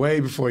 Yeah, it was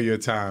way before your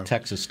time.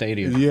 Texas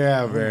Stadium.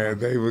 Yeah, man.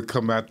 They would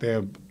come out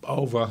there,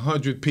 over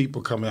 100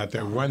 people coming out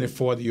there running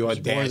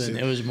 40-yard dashes.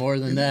 It was more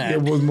than that.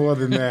 It was more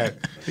than that.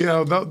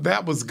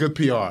 That was good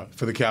PR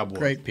for the Cowboys.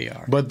 Great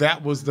PR. But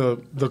that was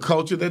the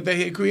culture that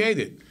they had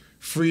created.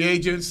 Free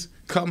agents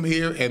come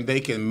here and they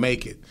can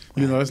make it.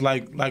 It's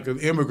like an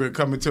immigrant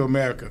coming to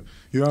America.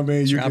 You know what I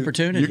mean? It's an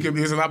opportunity.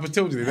 It's an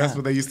opportunity. That's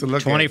what they used to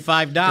look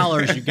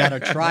 $25. You got to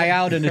try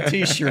out in a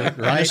T-shirt,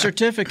 right? And a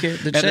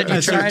certificate that said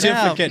you tried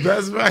out.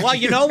 That's right. Well,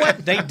 you know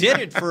what? They did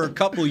it for a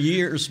couple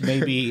years,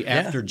 maybe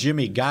after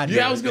Jimmy got here.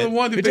 Yeah, I was going to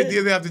wonder if they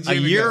did it after Jimmy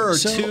got here. A year or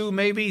two,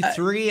 maybe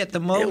 3 at the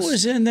most. It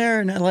was in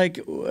there, and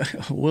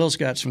Will's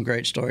got some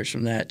great stories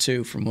from that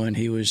too. From when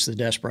he was the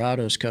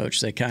Desperados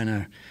coach, they kind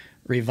of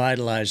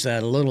revitalized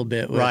that a little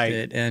bit with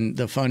it. And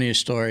the funniest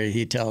story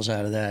he tells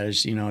out of that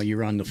is, you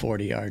run the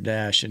 40-yard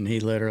dash, and he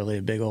literally,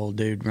 a big old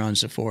dude,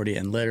 runs the 40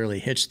 and literally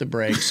hits the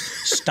brakes,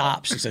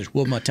 stops, and says,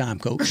 "One more time,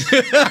 coach."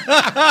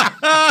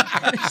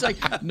 It's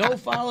like no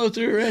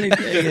follow-through or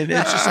anything. And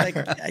it's just like,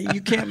 you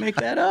can't make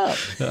that up.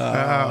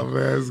 Oh,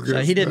 man, it's good.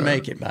 So he didn't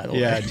make it, by the way.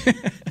 Yeah,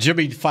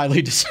 Jimmy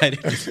finally decided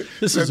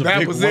this is a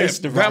big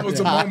waste of That was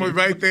the moment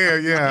right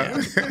there,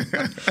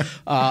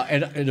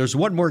 and there's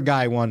one more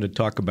guy I wanted to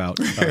talk about.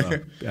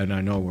 And I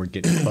know we're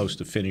getting close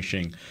to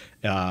finishing.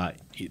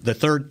 The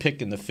third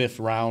pick in the 5th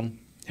round,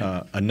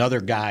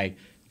 another guy,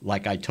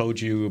 like I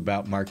told you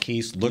about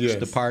Marquise, looks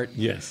the part.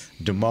 Yes.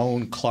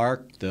 Damone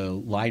Clark, the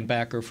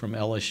linebacker from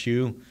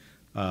LSU.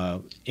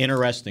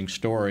 Interesting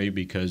story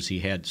because he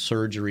had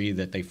surgery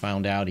that they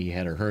found out he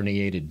had a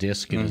herniated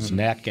disc in his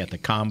neck at the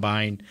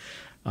combine.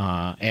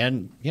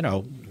 And,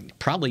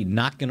 probably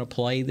not going to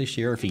play this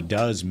year. If he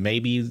does,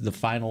 maybe the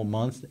final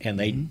month. And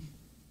they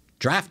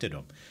drafted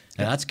him.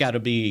 And that's got to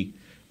be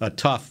a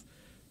tough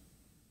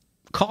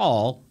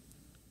call.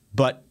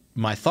 But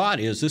my thought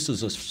is this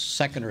is a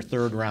second or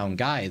third round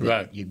guy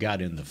that you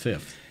got in the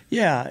fifth.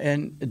 Yeah,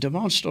 and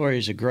Damont's story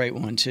is a great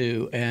one,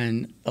 too.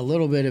 And a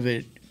little bit of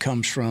it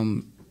comes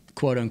from,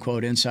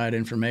 quote-unquote, inside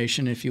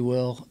information, if you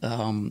will.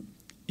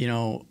 You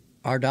know,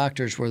 our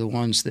doctors were the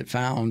ones that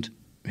found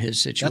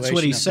his situation. That's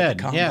what he up said, at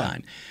the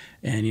combine.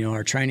 And, you know,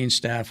 our training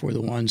staff were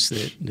the ones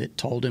that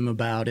told him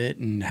about it,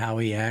 and how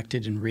he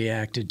acted and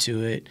reacted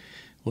to it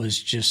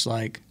was just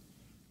like,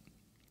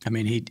 I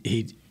mean,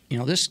 he you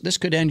know, this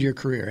could end your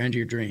career, end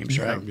your dreams,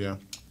 right? Yeah.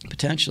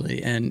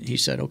 Potentially. And he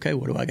said, okay,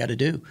 what do I got to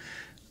do?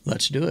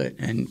 Let's do it.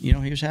 And, you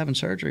know, he was having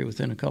surgery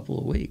within a couple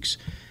of weeks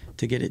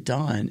to get it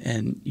done.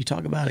 And you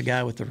talk about a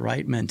guy with the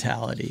right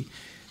mentality.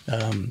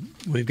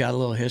 We've got a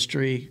little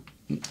history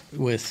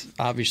with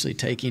obviously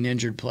taking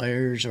injured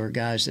players or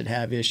guys that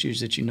have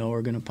issues that you know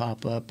are going to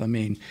pop up. I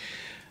mean,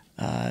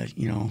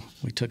 you know,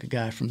 we took a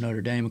guy from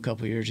Notre Dame a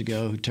couple of years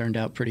ago who turned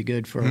out pretty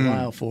good for a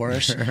while for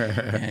us,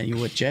 and you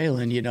with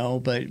Jalen, you know.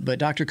 But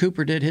Dr.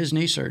 Cooper did his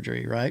knee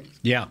surgery, right?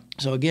 Yeah.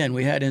 So again,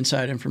 we had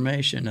inside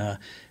information.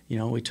 You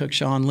know, we took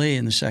Sean Lee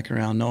in the second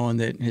round, knowing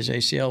that his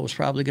ACL was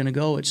probably going to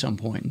go at some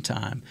point in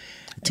time.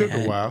 It took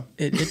a while.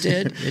 It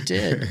did.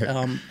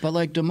 But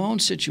like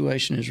Damont's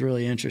situation is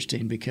really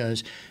interesting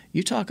because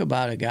you talk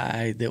about a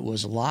guy that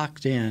was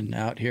locked in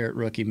out here at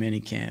rookie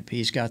minicamp.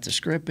 He's got the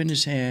script in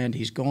his hand.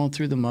 He's going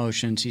through the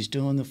motions. He's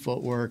doing the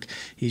footwork.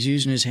 He's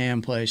using his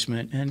hand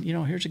placement. And, you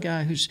know, here's a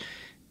guy who's,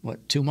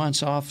 2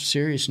 months off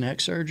serious neck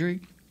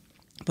surgery,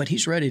 but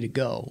he's ready to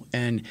go.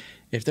 And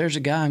if there's a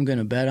guy I'm going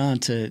to bet on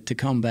to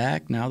come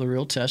back, now the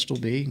real test will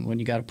be when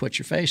you got to put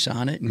your face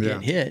on it and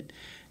get hit.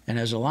 And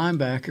as a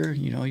linebacker,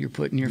 you know, you're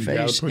putting your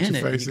face in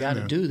it. You got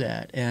to do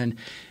that. And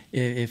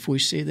if we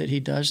see that he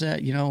does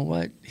that, you know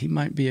what? He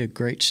might be a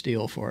great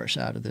steal for us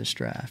out of this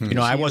draft. You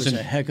know, he was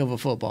a heck of a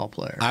football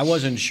player. I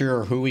wasn't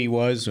sure who he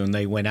was when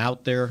they went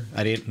out there.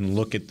 I didn't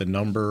look at the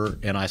number,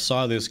 and I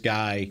saw this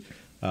guy.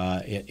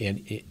 What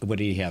did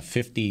he have?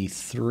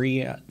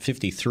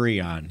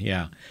 53 on,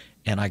 yeah.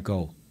 And I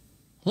go,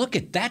 look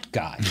at that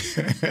guy.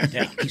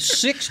 He's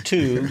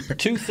 6'2",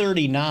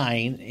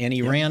 239, and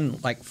he ran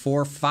like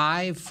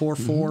 4.5,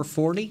 4.4,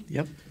 40.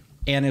 Yep.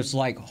 And it's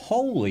like,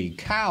 holy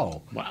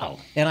cow. Wow.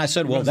 And I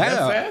said, well,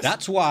 that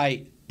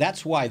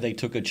that's why they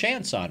took a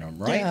chance on him,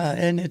 right? Yeah,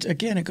 and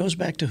it goes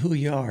back to who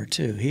you are,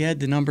 too. He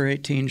had the number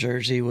 18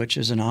 jersey, which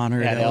is an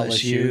honor at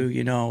LSU.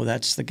 You know,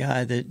 that's the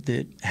guy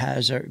that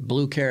has a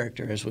blue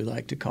character, as we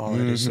like to call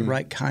it. Is the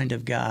right kind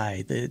of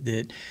guy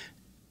that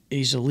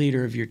he's a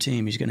leader of your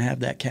team. He's going to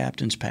have that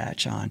captain's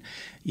patch on.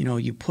 You know,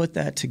 you put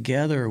that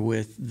together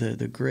with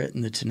the grit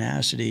and the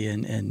tenacity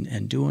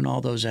and doing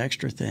all those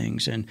extra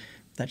things, and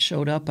that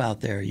showed up out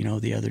there, you know,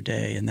 the other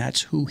day, and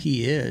that's who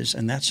he is,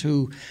 and that's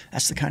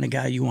the kind of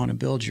guy you want to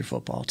build your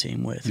football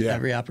team with. Yeah.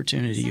 Every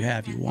opportunity you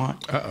have, you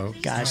want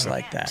guys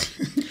like that.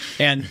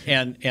 And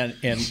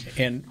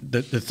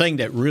the thing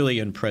that really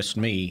impressed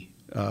me,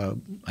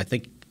 I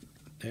think,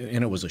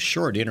 and it was a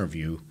short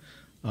interview,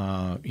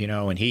 you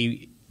know, and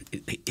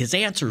his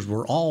answers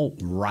were all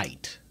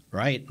right?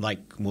 Like,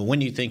 well, when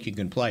do you think you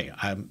can play?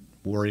 I'm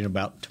worrying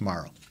about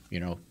tomorrow, you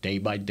know, day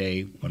by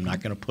day. I'm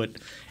not going to put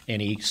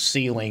any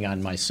ceiling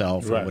on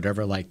myself or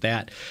whatever like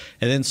that.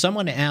 And then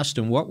someone asked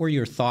him, what were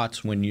your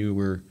thoughts when you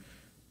were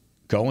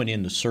going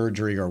into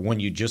surgery or when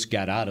you just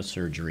got out of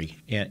surgery?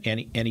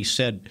 And he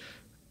said,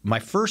 my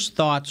first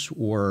thoughts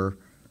were,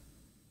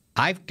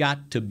 I've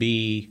got to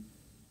be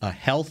a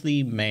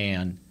healthy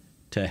man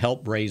to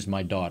help raise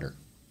my daughter.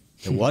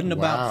 It wasn't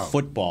about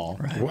football.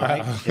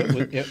 Right?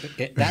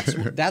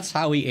 That's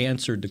how he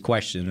answered the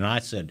question. And I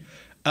said,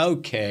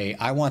 okay,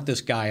 I want this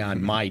guy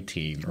on my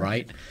team,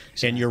 right?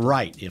 And you're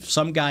right. If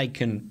some guy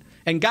can –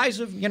 and guys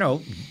have, you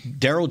know,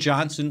 Darryl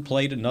Johnson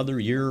played another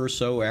year or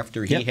so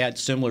after he had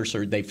similar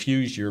surgery. They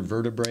fused your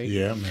vertebrae.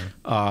 Yeah, man.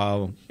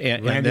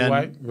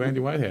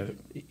 Randy White had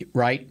it.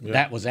 Right? Yeah.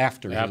 That was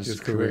after his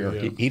career.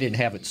 Yeah. He didn't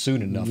have it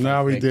soon enough.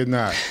 No, he did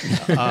not.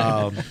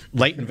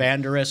 Leighton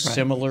Vander Esch,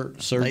 similar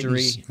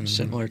surgery.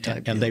 Similar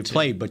type. And they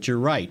played. But you're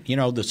right. You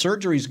know, the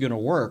surgery's going to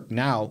work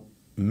now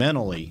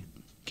mentally.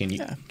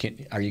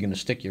 Are you going to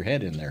stick your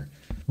head in there?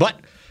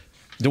 But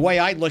the way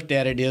I looked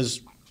at it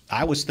is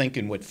I was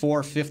thinking with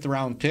 4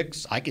 fifth-round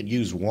picks, I could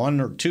use 1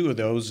 or 2 of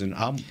those, and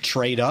I'll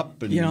trade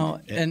up. And, you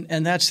know,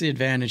 and that's the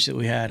advantage that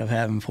we had of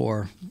having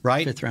 4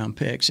 fifth-round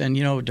picks. And,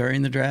 you know,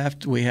 during the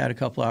draft, we had a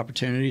couple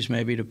opportunities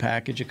maybe to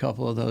package a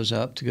couple of those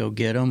up to go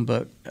get them.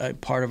 But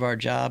part of our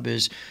job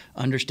is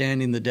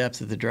understanding the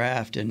depth of the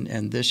draft.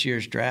 And this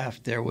year's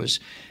draft, there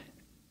wasn't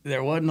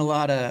a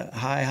lot of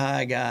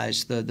high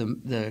guys.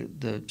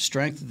 The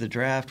strength of the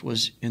draft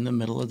was in the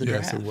middle of the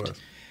draft. Yes, it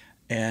was.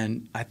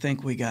 And I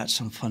think we got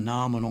some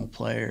phenomenal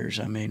players.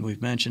 I mean, we've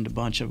mentioned a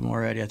bunch of them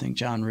already. I think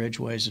John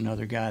Ridgway is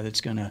another guy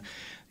that's going to,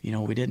 you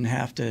know, we didn't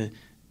have to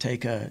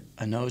take a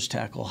nose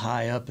tackle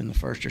high up in the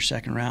first or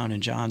second round,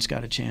 and John's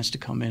got a chance to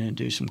come in and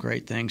do some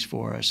great things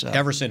for us.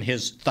 Everson,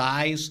 his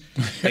thighs,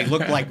 they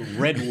look like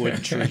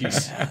redwood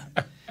trees.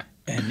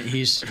 And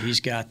he's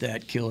got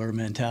that killer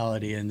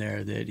mentality in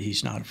there that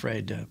he's not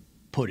afraid to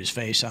put his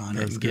face on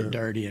it and get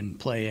dirty and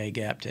play A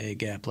gap to A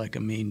gap like a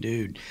mean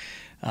dude.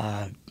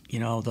 The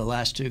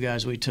last two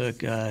guys we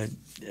took,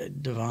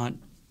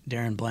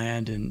 Darren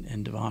Bland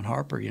and Devon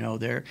Harper,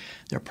 they're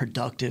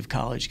productive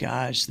college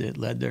guys that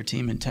led their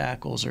team in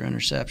tackles or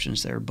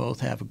interceptions. They both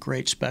have a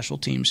great special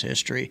teams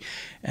history,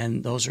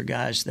 and those are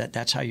guys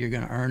that's how you're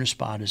going to earn a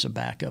spot as a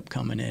backup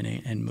coming in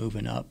and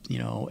moving up,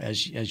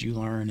 as you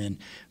learn and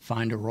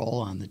find a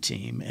role on the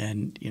team.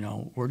 And,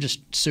 we're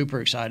just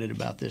super excited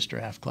about this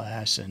draft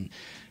class and,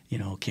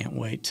 can't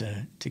wait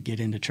to get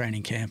into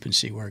training camp and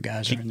see where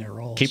guys are in their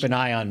roles. Keep an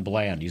eye on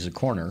Bland. He's a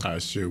corner. I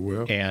sure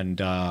will. And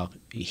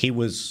he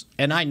was,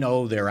 and I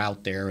know they're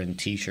out there in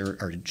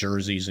t-shirt or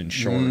jerseys and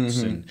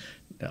shorts,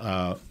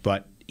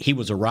 but he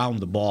was around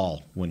the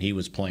ball when he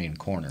was playing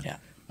corner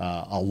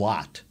a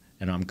lot.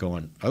 And I'm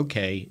going,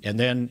 okay. And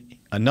then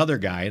another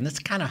guy, and that's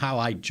kind of how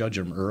I judge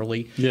him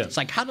early. Yeah. It's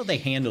like, how do they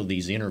handle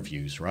these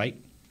interviews, right?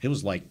 It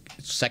was like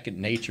second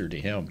nature to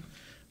him.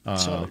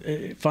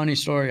 Funny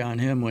story on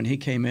him. When he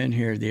came in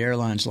here, the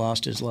airlines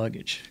lost his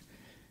luggage.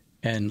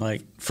 And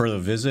for the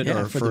visit?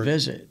 Yeah, or for the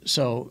visit.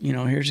 So,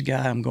 here's a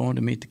guy, I'm going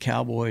to meet the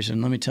Cowboys.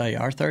 And let me tell you,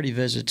 our 30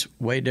 visit's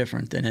way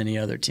different than any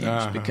other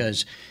teams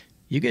because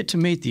you get to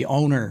meet the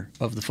owner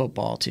of the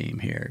football team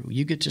here.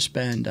 You get to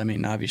spend,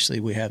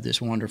 obviously we have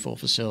this wonderful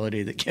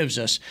facility that gives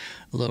us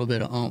a little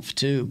bit of oomph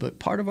too, but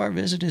part of our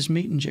visit is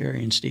meeting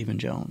Jerry and Stephen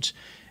Jones.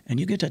 And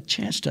you get a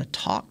chance to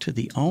talk to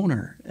the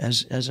owner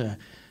as a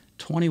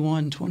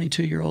 21,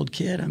 22-year-old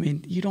kid.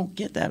 You don't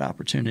get that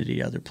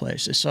opportunity other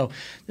places. So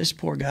this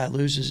poor guy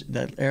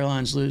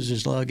airlines lose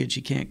his luggage.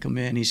 He can't come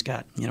in. He's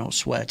got,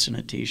 sweats and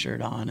a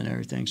T-shirt on and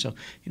everything. So,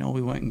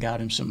 we went and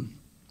got him some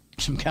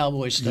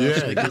Cowboy stuff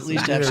so he could at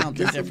least have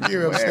something different to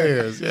wear.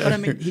 Upstairs. Yeah.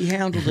 But, he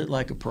handled it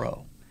like a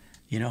pro.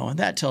 And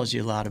that tells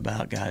you a lot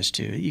about guys,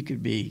 too. You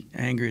could be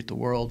angry at the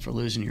world for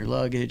losing your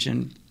luggage,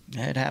 and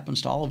it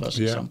happens to all of us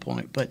at some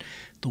point. But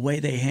the way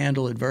they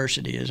handle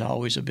adversity is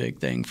always a big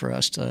thing for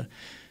us to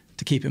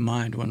keep in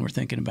mind when we're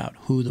thinking about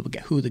who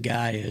the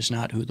guy is,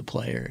 not who the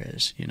player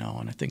is, and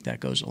I think that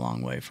goes a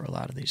long way for a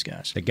lot of these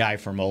guys. The guy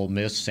from Ole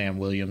Miss, Sam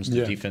Williams,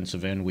 the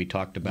defensive end, we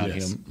talked about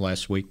him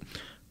last week.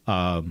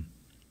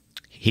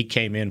 He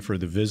came in for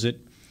the visit,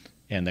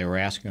 and they were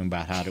asking him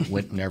about how it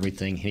went and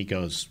everything. He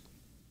goes,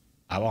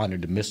 I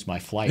wanted to miss my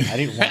flight. I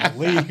didn't want to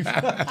leave.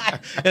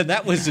 And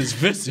that was his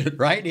visit,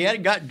 right? He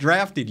hadn't gotten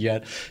drafted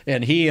yet.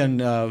 And he and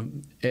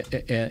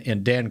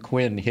Dan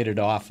Quinn hit it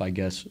off, I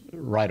guess,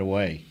 right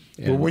away.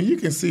 But when you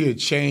can see a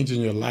change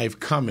in your life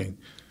coming,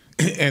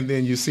 and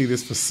then you see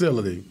this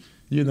facility,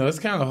 it's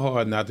kind of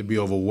hard not to be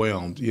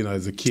overwhelmed,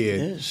 as a kid.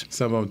 It is.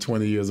 Some of them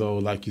 20 years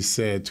old, like you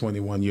said,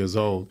 21 years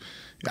old.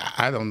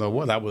 I don't know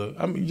what I would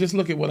 – just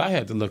look at what I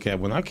had to look at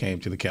when I came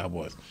to the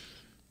Cowboys.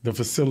 The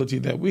facility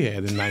that we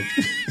had in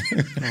 19.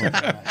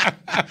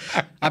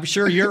 I'm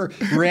sure your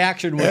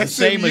reaction was the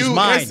same as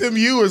mine.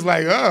 SMU was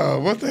like, oh,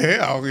 what the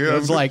hell? It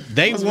was like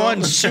they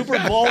won Super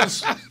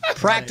Bowls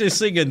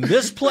practicing in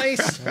this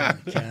place.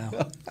 Yeah,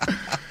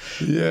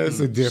 it's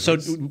a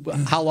difference. So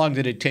how long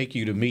did it take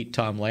you to meet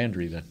Tom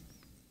Landry then?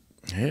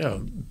 Yeah,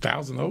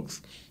 Thousand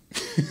Oaks.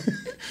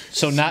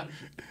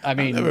 I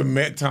never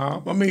met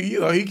Tom.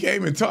 He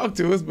came and talked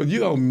to us, but you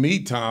don't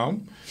meet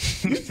Tom.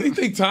 You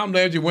think Tom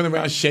Landry went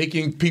around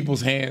shaking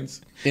people's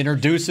hands?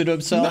 Introducing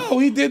himself? No,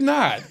 he did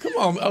not. Come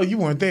on. Oh, you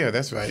weren't there.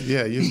 That's right.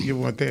 Yeah, you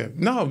weren't there.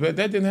 No, that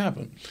didn't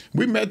happen.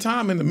 We met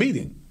Tom in the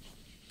meeting.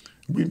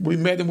 We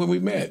met him when we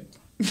met.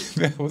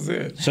 That was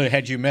it. So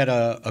had you met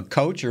a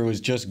coach, or was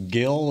just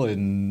Gil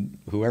and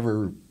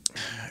whoever?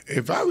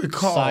 If I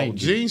recall,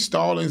 Gene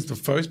Stallings, the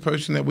first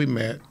person that we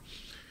met,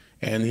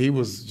 and he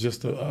was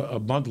just a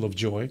bundle of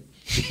joy.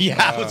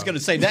 Yeah, I was going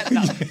to say that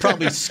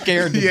probably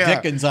scared the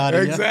dickens out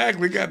of you.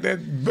 Exactly. Got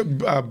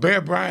that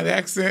Bear Bryant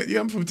accent. Yeah,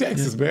 I'm from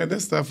Texas, man.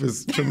 That stuff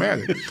is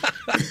traumatic.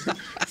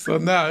 So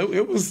no,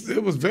 it was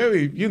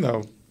very,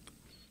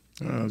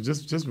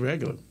 just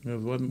regular. There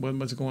wasn't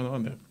much going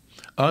on there.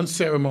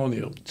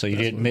 Unceremonial. So you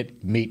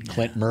didn't meet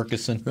Clint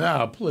Murkison?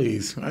 No,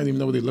 please. I didn't even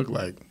know what he looked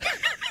like.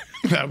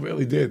 I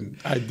really didn't.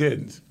 I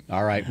didn't.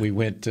 All right, we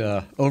went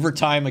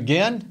overtime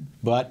again.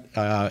 But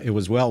it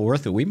was well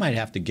worth it. We might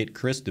have to get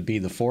Chris to be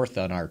the fourth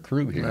on our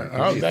crew here.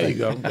 Oh, there you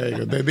go.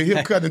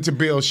 He'll cut into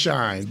Bill's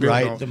shine. Bill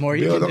right. The more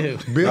you can do.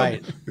 Bill,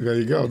 right. There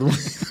you go.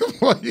 The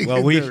more you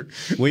can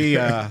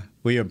do.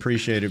 We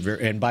appreciate it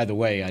very. And by the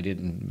way, I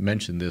didn't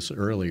mention this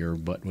earlier,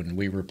 but when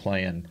we were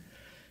playing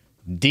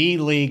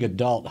D-League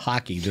adult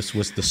hockey, this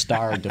was the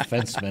star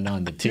defenseman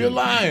on the team. You're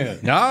lying.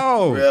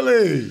 No.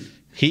 Really?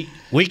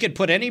 We could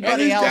put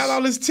anybody else. He's got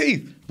all his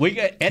teeth. We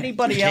got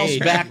anybody else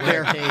back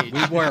there.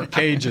 We wear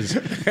cages.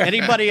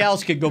 Anybody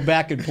else could go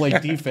back and play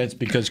defense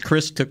because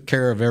Chris took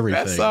care of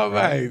everything. That's all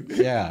right.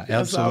 Yeah,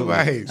 that's absolutely. All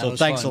right. So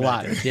thanks a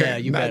lot. Yeah,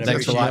 you bet.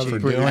 Thanks a lot for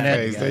doing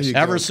it.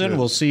 Everson,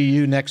 we'll see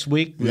you next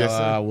week.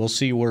 Yes, we'll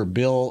see where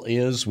Bill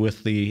is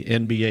with the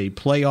NBA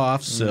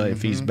playoffs,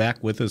 if he's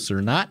back with us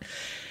or not.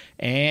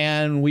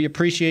 And we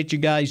appreciate you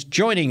guys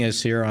joining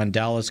us here on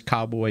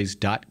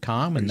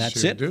DallasCowboys.com. And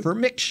that's it for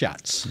Mick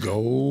Shots.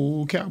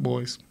 Go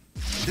Cowboys.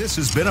 This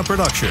has been a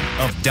production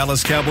of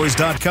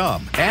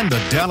DallasCowboys.com and the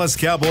Dallas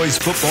Cowboys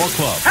Football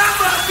Club. How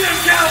about them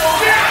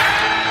Cowboys? Yeah!